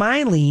is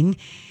smiling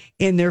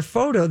in their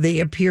photo, they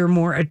appear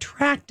more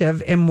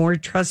attractive and more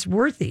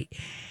trustworthy.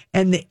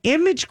 And the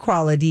image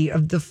quality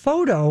of the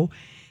photo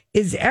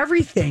is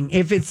everything.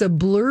 If it's a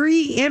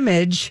blurry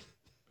image,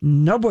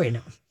 no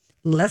bueno,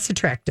 less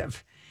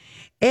attractive.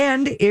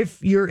 And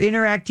if you're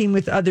interacting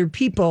with other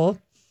people,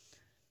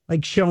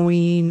 like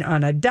showing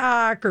on a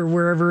dock or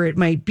wherever it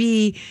might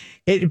be,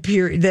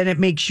 then it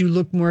makes you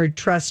look more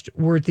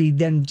trustworthy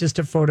than just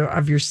a photo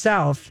of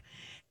yourself.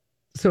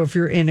 So if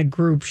you're in a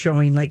group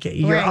showing, like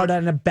you're out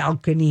on a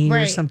balcony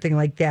or something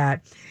like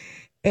that.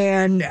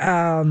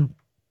 And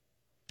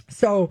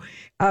so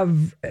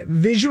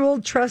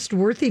visual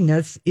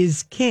trustworthiness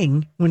is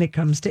king when it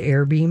comes to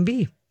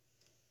Airbnb.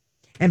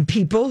 And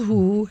people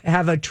who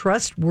have a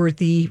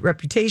trustworthy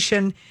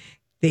reputation,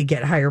 they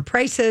get higher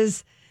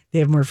prices. They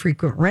have more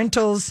frequent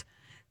rentals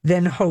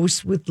than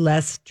hosts with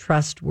less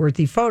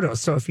trustworthy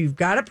photos. So if you've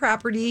got a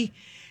property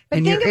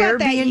and your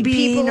Airbnb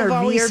people or have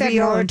always said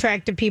more VRBO,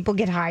 attractive people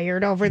get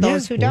hired over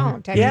those who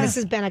don't. I mean, this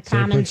has been a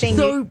common thing.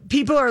 So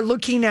people are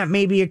looking at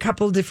maybe a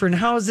couple different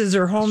houses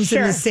or homes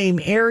in the same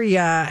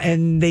area,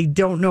 and they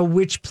don't know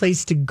which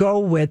place to go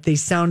with. They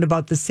sound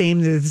about the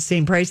same. They're the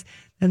same price.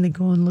 Then they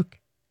go and look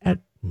at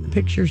the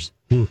pictures.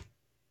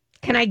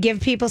 Can I give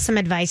people some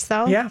advice,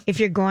 though? Yeah. If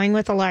you're going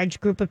with a large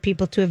group of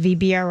people to a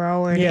VBRO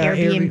or an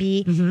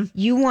Airbnb,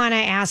 you want to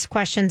ask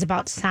questions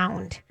about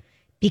sound.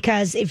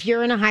 Because if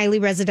you're in a highly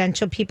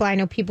residential, I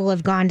know people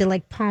have gone to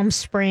like Palm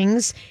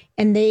Springs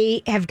and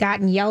they have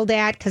gotten yelled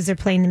at because they're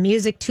playing the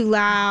music too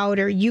loud.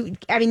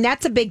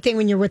 That's a big thing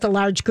when you're with a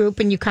large group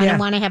and you kind of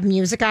want to have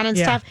music on and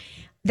stuff.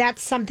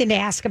 That's something to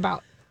ask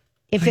about.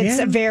 If it's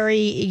a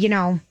very,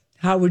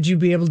 How would you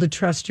be able to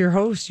trust your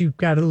host? You've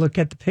got to look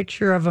at the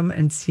picture of them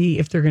and see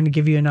if they're going to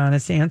give you an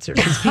honest answer.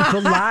 Because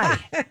people lie.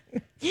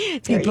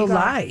 People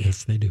lie.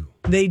 Yes, they do.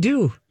 They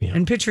do. Yeah.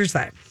 And pictures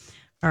lie.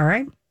 All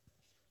right.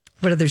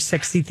 What other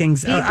sexy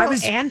things? People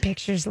and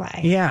pictures lie.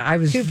 Yeah, I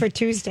was 2 for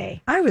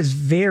Tuesday. I was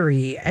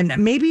and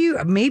maybe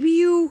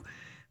you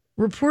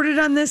reported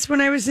on this when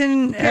I was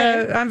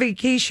on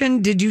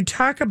vacation. Did you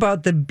talk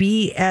about the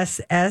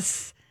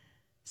BSS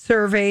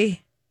survey?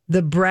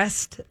 The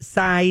breast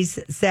size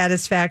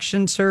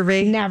satisfaction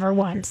survey? Never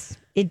once.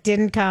 It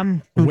didn't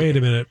come. Wait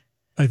a minute.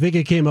 I think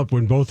it came up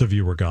when both of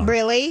you were gone.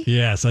 Really?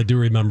 Yes, I do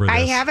remember this.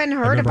 I haven't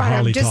heard about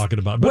Harley it. Just talking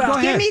about it. But go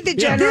give ahead. me the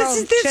general.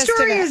 This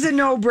story is a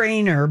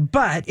no-brainer,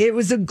 but it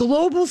was a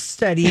global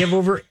study of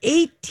over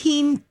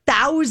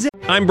 18,000.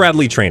 I'm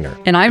Bradley Trainer.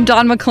 And I'm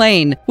Don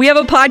McClain. We have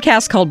a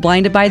podcast called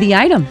Blinded by the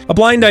Item. A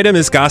blind item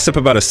is gossip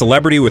about a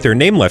celebrity with their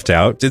name left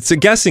out. It's a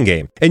guessing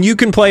game, and you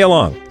can play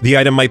along. The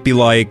item might be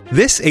like,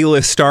 this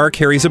A-list star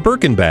carries a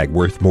Birkin bag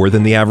worth more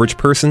than the average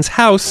person's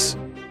house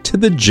to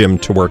the gym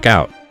to work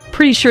out.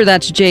 Pretty sure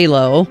that's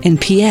J-Lo.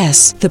 And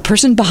P.S. the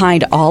person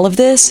behind all of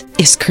this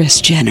is Kris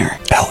Jenner,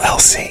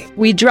 LLC.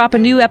 We drop a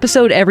new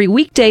episode every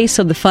weekday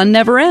so the fun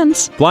never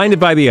ends. Blinded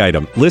by the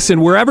Item.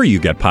 Listen wherever you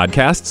get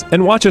podcasts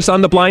and watch us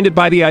on the Blinded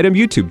by the Item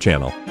YouTube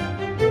channel.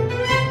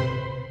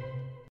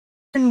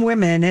 And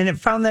women, and it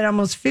found that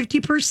almost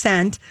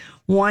 50%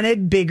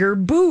 wanted bigger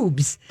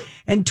boobs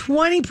and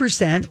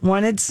 20%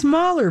 wanted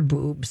smaller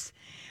boobs.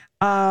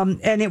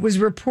 And it was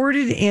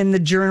reported in the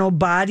journal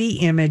Body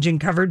Image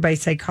and covered by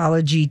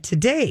Psychology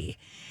Today.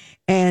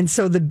 And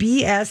so the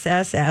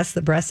BSSS,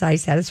 the Breast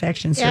Size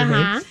Satisfaction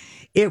Survey,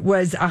 it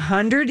was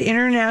 100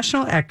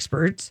 international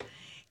experts,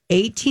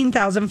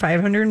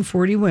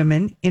 18,540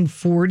 women in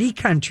 40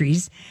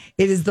 countries.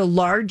 It is the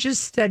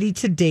largest study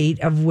to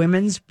date of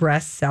women's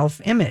breast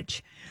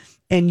self-image.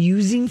 And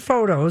using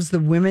photos,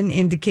 the women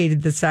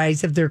indicated the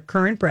size of their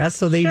current breasts.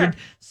 So they would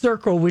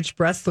circle which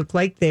breasts look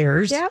like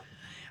theirs. Yep.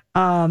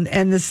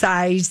 And the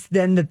size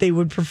then that they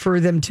would prefer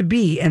them to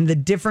be. And the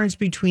difference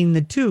between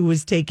the two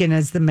was taken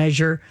as the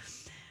measure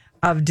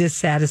of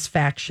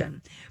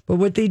dissatisfaction. But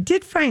what they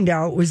did find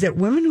out was that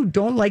women who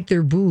don't like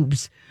their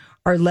boobs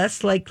are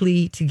less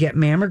likely to get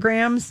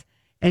mammograms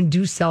and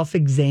do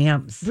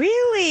self-exams.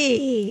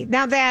 Really?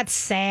 Now that's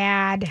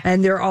sad.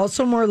 And they're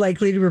also more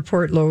likely to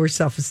report lower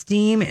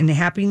self-esteem and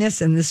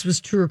happiness. And this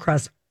was true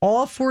across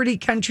all 40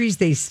 countries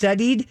they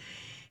studied.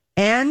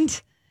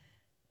 And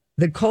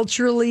the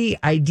culturally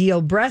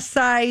ideal breast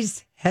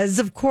size has,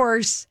 of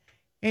course,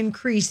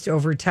 increased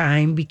over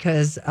time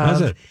because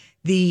of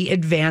the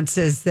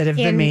advances that have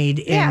been made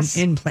in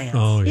implants.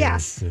 Oh,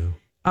 yes. Yeah.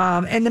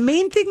 And the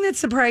main thing that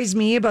surprised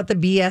me about the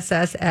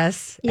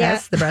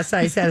BSSS, the Breast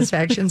Size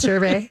Satisfaction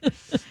Survey,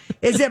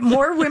 is that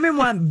more women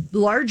want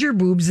larger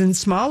boobs than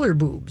smaller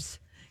boobs.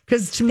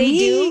 Because to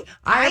me,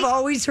 I've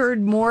always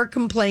heard more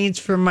complaints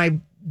from my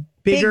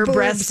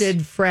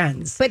bigger-breasted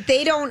friends. But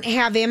they don't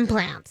have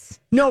implants.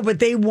 No, but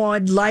they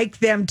would like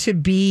them to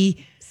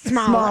be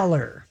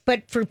smaller.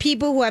 But for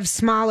people who have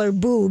smaller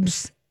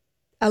boobs,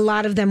 a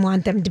lot of them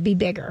want them to be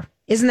bigger.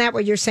 Isn't that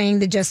what you're saying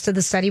the gist of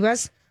the study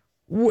was?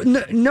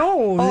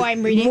 No. Oh,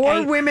 I'm reading.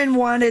 More women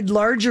wanted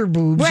larger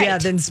boobs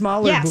than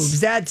smaller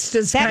boobs. That's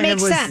just kind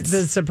of was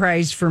the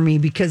surprise for me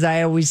because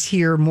I always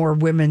hear more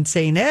women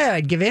saying,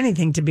 I'd give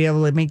anything to be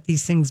able to make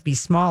these things be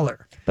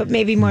smaller. But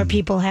maybe more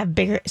people have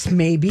bigger,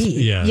 smaller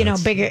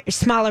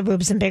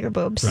boobs and bigger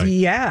boobs. Right.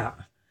 Yeah.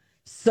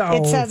 So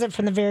it says it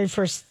from the very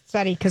first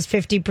study because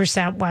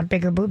 50% want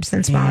bigger boobs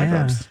than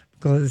smaller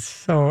boobs.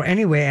 So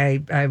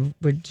anyway, I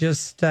would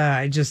just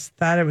I just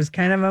thought it was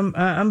kind of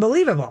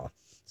unbelievable.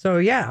 So,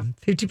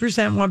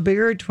 50% want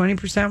bigger,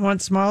 20%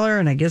 want smaller,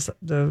 and I guess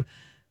the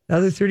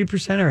other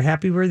 30% are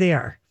happy where they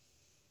are.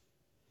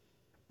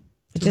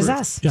 Which is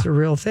us. It's a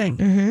real thing.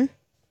 Mm-hmm.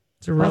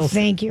 It's a real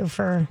thank you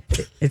for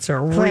it's a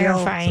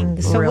clarifying.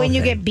 Real, so real when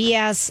you thing. get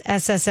BS,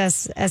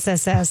 SSS,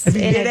 SSS, if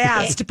you get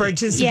asked to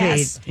participate,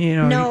 yes,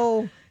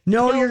 No,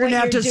 you're going to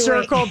have to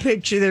circle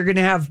picture. They're going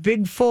to have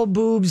big, full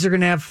boobs. They're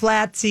going to have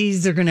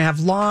flatsies. They're going to have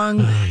long.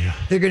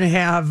 They're going to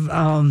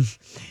have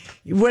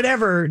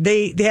whatever.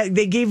 They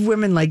gave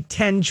women like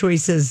 10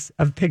 choices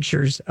of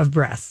pictures of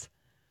breasts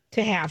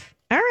to have.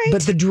 All right.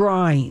 But the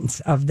drawings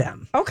of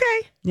them.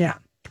 Okay. Yeah.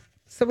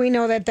 So we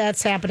know that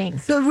that's happening.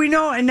 So we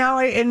know,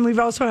 and we've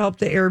also helped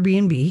the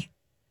Airbnb.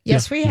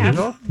 Yes, we have.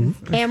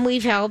 And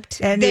we've helped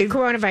the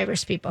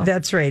coronavirus people.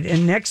 That's right.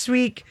 And next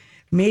week,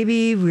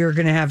 maybe we're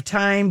going to have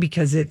time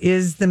because it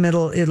is the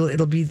middle.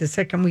 It'll be the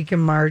second week in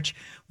March.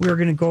 We're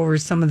going to go over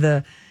some of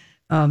the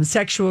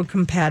sexual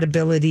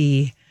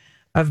compatibility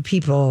of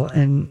people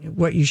and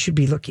what you should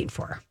be looking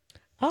for.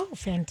 Oh,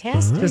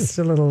 fantastic. Just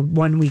a little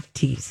 1 week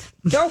tease.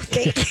 Oh,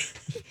 thank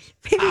you.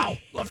 Maybe, I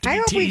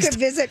hope we could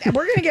visit. We're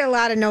going to get a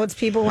lot of notes.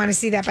 People want to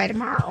see that by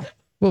tomorrow.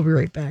 We'll be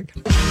right back.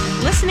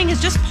 Listening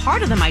is just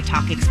part of the My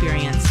Talk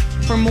experience.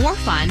 For more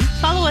fun,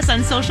 follow us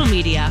on social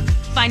media.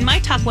 Find My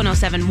Talk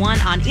 1071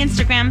 on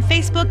Instagram,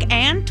 Facebook,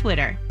 and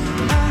Twitter.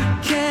 I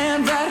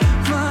can't write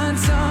one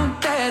song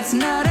that's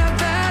not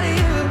about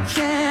you.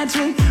 Can't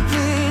drink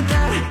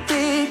without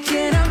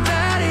thinking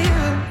about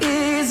you.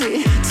 Is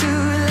it too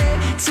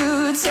late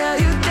to tell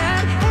you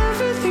that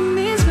everything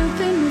means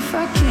nothing if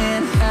I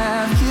can't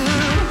have you?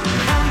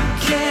 I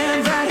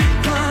can't write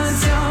one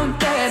song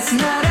that's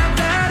not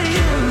about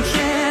you.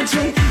 Can't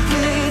drink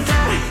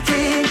without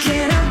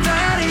thinking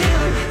about you.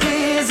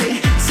 Is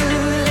it too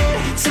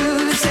late to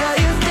tell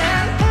you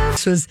that?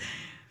 This was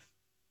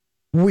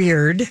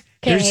weird.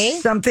 Okay.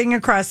 There's something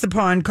across the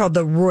pond called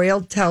the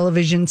Royal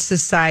Television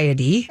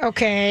Society.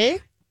 Okay.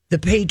 The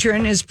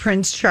patron is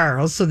Prince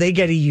Charles, so they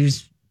get to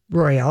use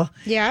Royal.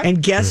 Yeah.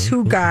 And guess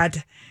who got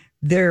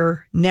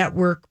their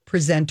network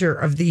presenter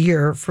of the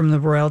year from the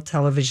Royal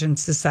Television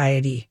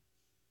Society?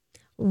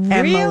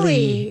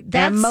 Really?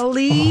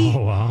 Emily.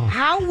 Oh, wow.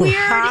 How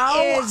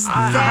weird is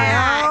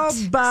that?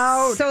 How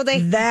about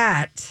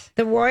that?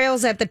 The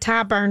royals at the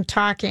top aren't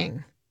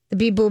talking. The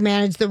people who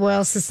manage the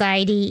Royal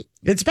Society.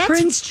 It's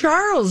Prince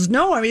Charles.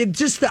 No, I mean, it's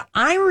just the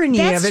irony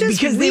That's of it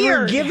just because they were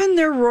weird. given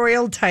their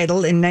royal title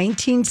in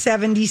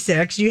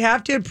 1976. You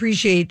have to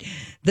appreciate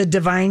the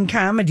divine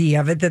comedy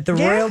of it that the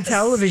Royal Yes.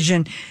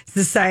 Television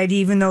Society,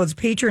 even though its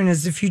patron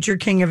is the future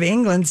King of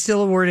England,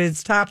 still awarded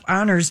its top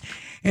honors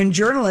in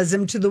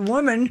journalism to the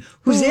woman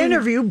whose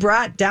interview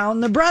brought down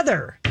the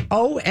brother.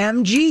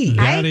 OMG.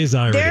 That is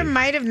irony. There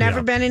might have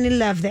never been any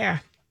love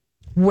there.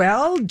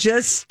 Well,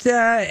 just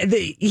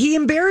he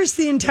embarrassed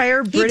the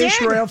entire British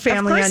He did. royal Of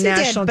family course on he did,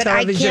 national but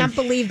television. I can't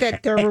believe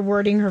that they're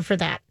rewarding her for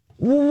that.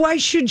 Well, why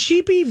should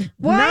she be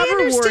Well, I not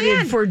rewarded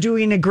understand. for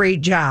doing a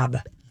great job?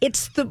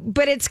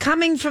 But it's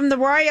coming from the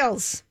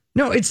royals.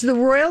 No, it's the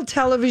Royal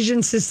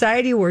Television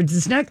Society Awards.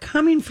 It's not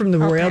coming from the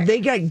royal. Okay. They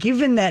got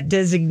given that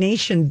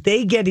designation.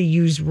 They get to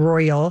use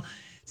royal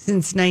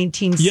since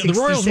 1966. Yeah, the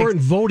Royals weren't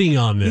voting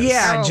on this.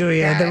 Yeah, Oh,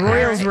 Julia, the got it.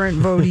 Royals All right. weren't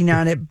voting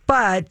on it,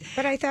 but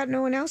But I thought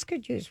no one else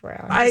could use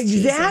royal. I'm just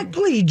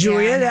exactly, teasing.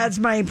 Julia, Yeah, I know. that's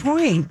my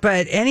point.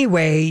 But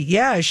anyway,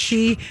 yeah,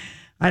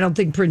 I don't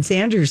think Prince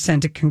Andrew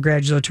sent a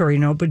congratulatory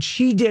note, but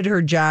she did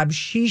her job.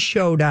 She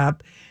showed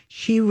up.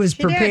 She was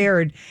She did.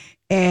 prepared.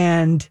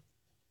 And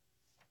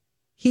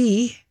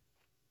he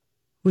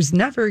was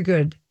not very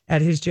good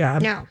at his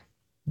job. No,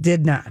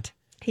 Did not.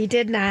 he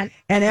did not.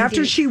 And after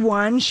Indeed. she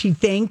won, she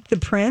thanked the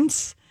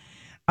prince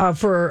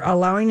for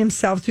allowing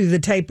himself through the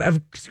type of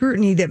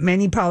scrutiny that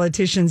many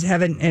politicians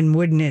haven't and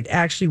wouldn't. It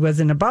actually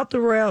wasn't about the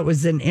royal. It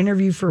was an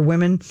interview for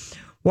women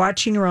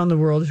watching around the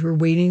world who were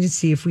waiting to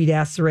see if we'd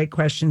ask the right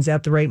questions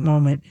at the right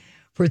moment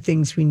for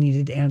things we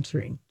needed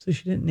answering. So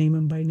she didn't name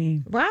him by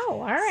name. Wow,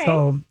 all right.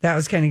 So that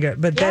was kind of good.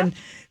 But then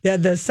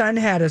the Sun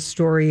had a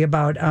story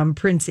about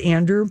Prince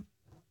Andrew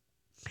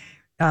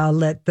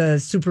let the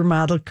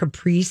supermodel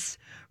Caprice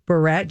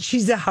Barrett,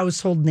 she's a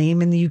household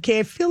name in the UK.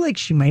 I feel like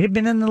she might have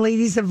been in the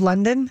Ladies of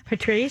London.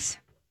 Patrice?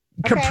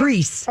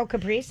 Caprice. Oh,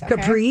 Caprice. Okay.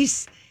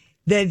 Caprice.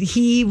 That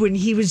when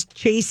he was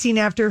chasing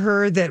after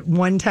her, that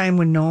one time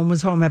when no one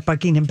was home at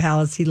Buckingham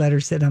Palace, he let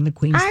her sit on the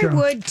Queen's I throne.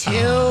 would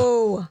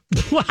too.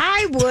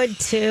 I would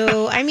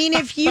too. I mean,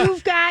 if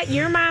you've got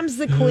your mom's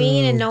the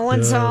queen and no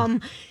one's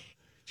home.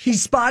 He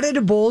spotted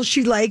a bowl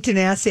she liked and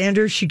asked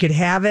Andrew if she could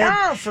have it.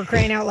 Oh, for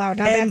crying out loud.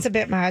 Now that's a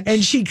bit much.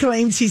 And she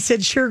claims he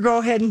said, sure, go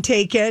ahead and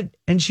take it.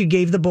 And she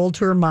gave the bowl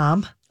to her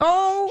mom.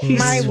 Oh, She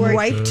my word.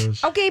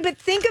 swiped. Okay, but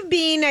think of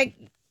being a.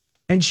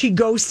 And she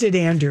ghosted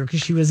Andrew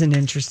because she wasn't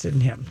interested in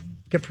him.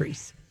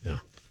 Caprice. Yeah.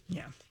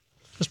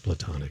 Just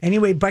platonic.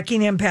 Anyway,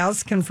 Buckingham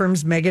Palace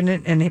confirms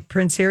Meghan and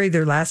Prince Harry,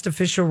 their last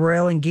official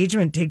royal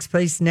engagement takes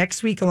place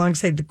next week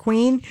alongside the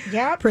Queen,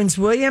 Prince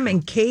William,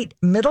 and Kate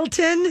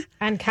Middleton.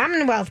 On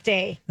Commonwealth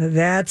Day.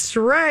 That's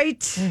right.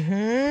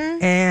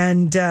 Mm-hmm.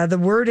 And the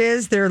word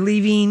is they're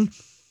leaving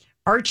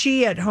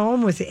Archie at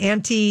home with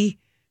Auntie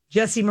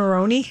Jessie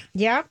Maroney.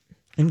 Yep.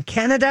 In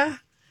Canada.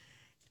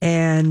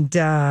 And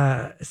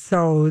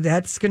so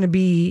that's going to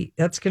be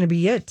it. It's going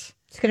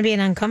to be an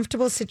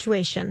uncomfortable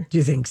situation. Do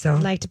you think so?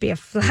 I'd like to be a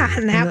fly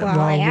on that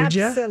wall. Would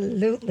ya?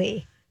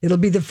 Absolutely. It'll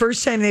be the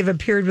first time they've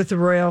appeared with the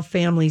royal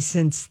family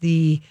since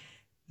the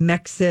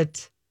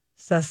Mexit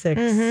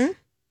Sussex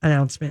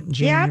announcement in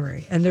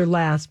January. And their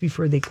last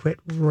before they quit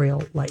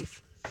royal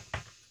life.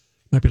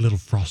 Might be a little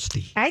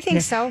frosty. I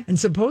think so. And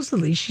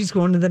supposedly she's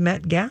going to the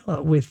Met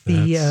Gala with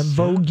the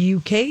Vogue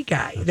UK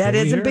guy. That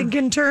hasn't been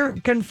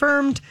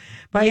confirmed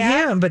by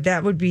him, but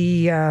that would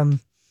be that'd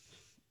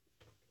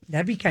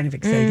be kind of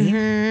exciting.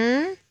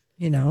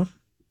 You know,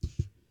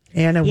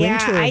 Anna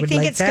Wintour would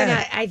think like it's that.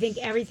 gonna. I think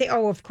everything.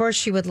 Oh, of course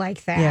she would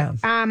like that.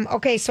 Yeah.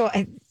 Okay. So.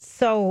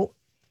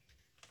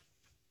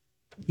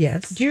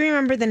 Yes. Do you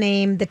remember the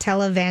name, the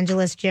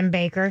televangelist Jim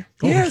Baker?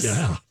 Yes.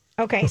 Yeah.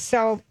 Okay.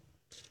 So.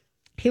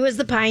 He was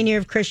the pioneer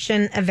of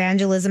Christian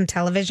evangelism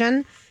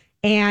television,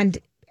 and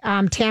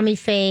Tammy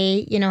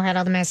Faye, had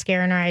all the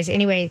mascara in her eyes.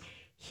 Anyway,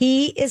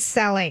 he is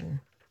selling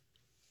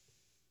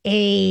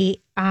a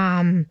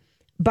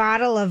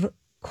bottle of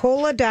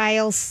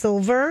collodial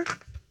silver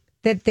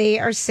that they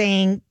are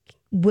saying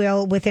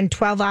will, within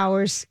 12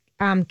 hours,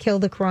 kill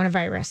the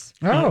coronavirus.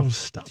 Oh,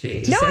 stop.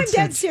 No, I'm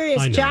dead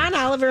serious. John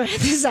Oliver had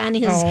this on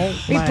his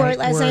report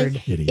last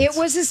night. It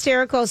was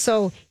hysterical.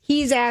 So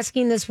he's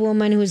asking this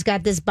woman who's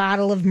got this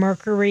bottle of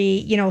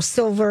mercury,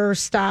 silver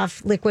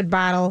stuff, liquid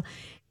bottle.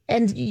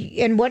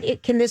 And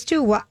what can this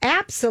do? Well,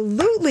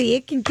 absolutely.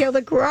 It can kill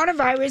the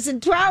coronavirus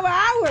in 12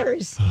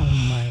 hours.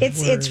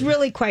 It's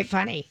really quite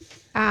funny.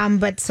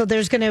 But so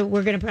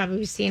we're gonna probably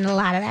be seeing a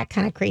lot of that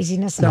kind of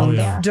craziness out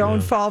there.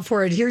 Don't fall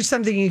for it. Here's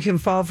something you can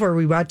fall for.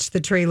 We watched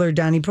the trailer.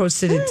 Donnie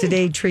posted it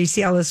today.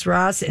 Tracy Ellis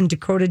Ross and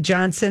Dakota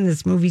Johnson.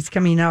 This movie's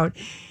coming out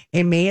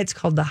in May. It's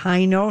called The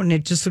High Note, and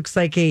it just looks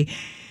like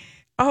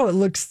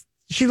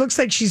she looks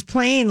like she's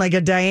playing like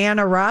a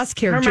Diana Ross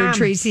character,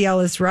 Tracy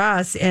Ellis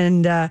Ross,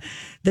 and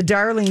the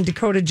darling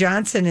Dakota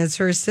Johnson is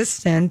her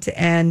assistant.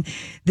 And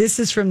this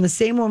is from the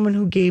same woman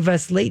who gave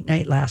us Late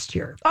Night last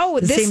year. Oh,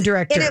 the same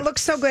director. And it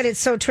looks so good.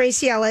 So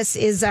Tracy Ellis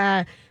is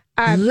a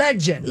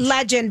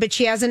legend, but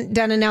she hasn't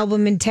done an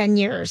album in 10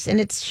 years,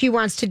 and she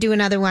wants to do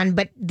another one,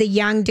 but the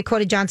young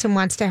Dakota Johnson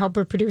wants to help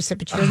her produce it,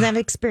 but she doesn't have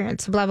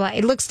experience, blah blah.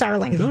 It looks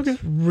darling. It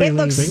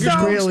looks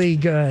really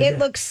good. It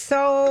looks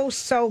so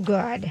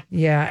good.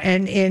 Yeah.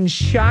 And in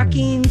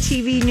shocking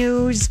TV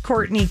news,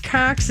 Courtney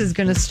Cox is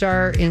going to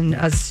star in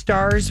a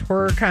Starz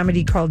horror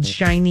comedy called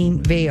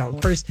Shining Veil.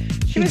 Of course,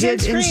 she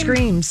did in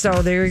Scream,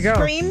 so there you go.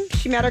 Scream,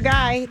 she met her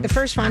guy, the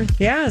first one.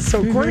 Yeah,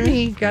 so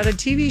Courtney got a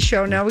TV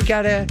show. Now we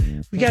gotta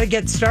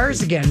get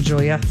Stars again,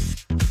 Julia,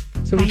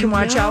 so we can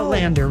watch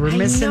Outlander. We're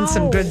missing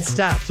some good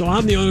stuff. So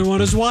I'm the only one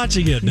who's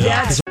watching it now.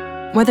 Yes.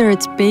 Whether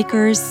it's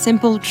Baker's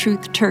Simple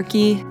Truth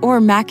Turkey or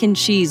mac and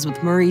cheese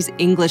with Murray's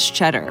English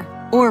Cheddar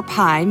or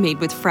pie made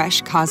with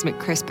fresh Cosmic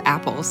Crisp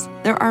apples,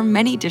 there are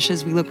many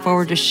dishes we look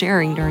forward to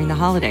sharing during the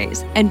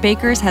holidays. And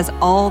Baker's has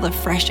all the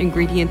fresh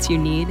ingredients you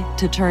need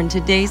to turn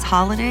today's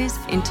holidays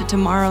into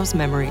tomorrow's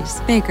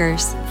memories.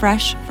 Baker's,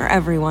 fresh for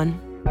everyone.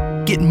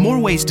 Get more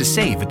ways to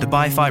save at the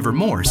Buy 5 or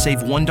More Save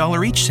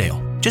 $1 each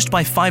sale. Just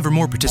buy 5 or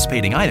more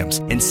participating items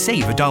and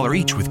save $1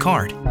 each with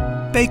card.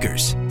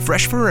 Baker's,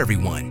 fresh for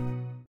everyone.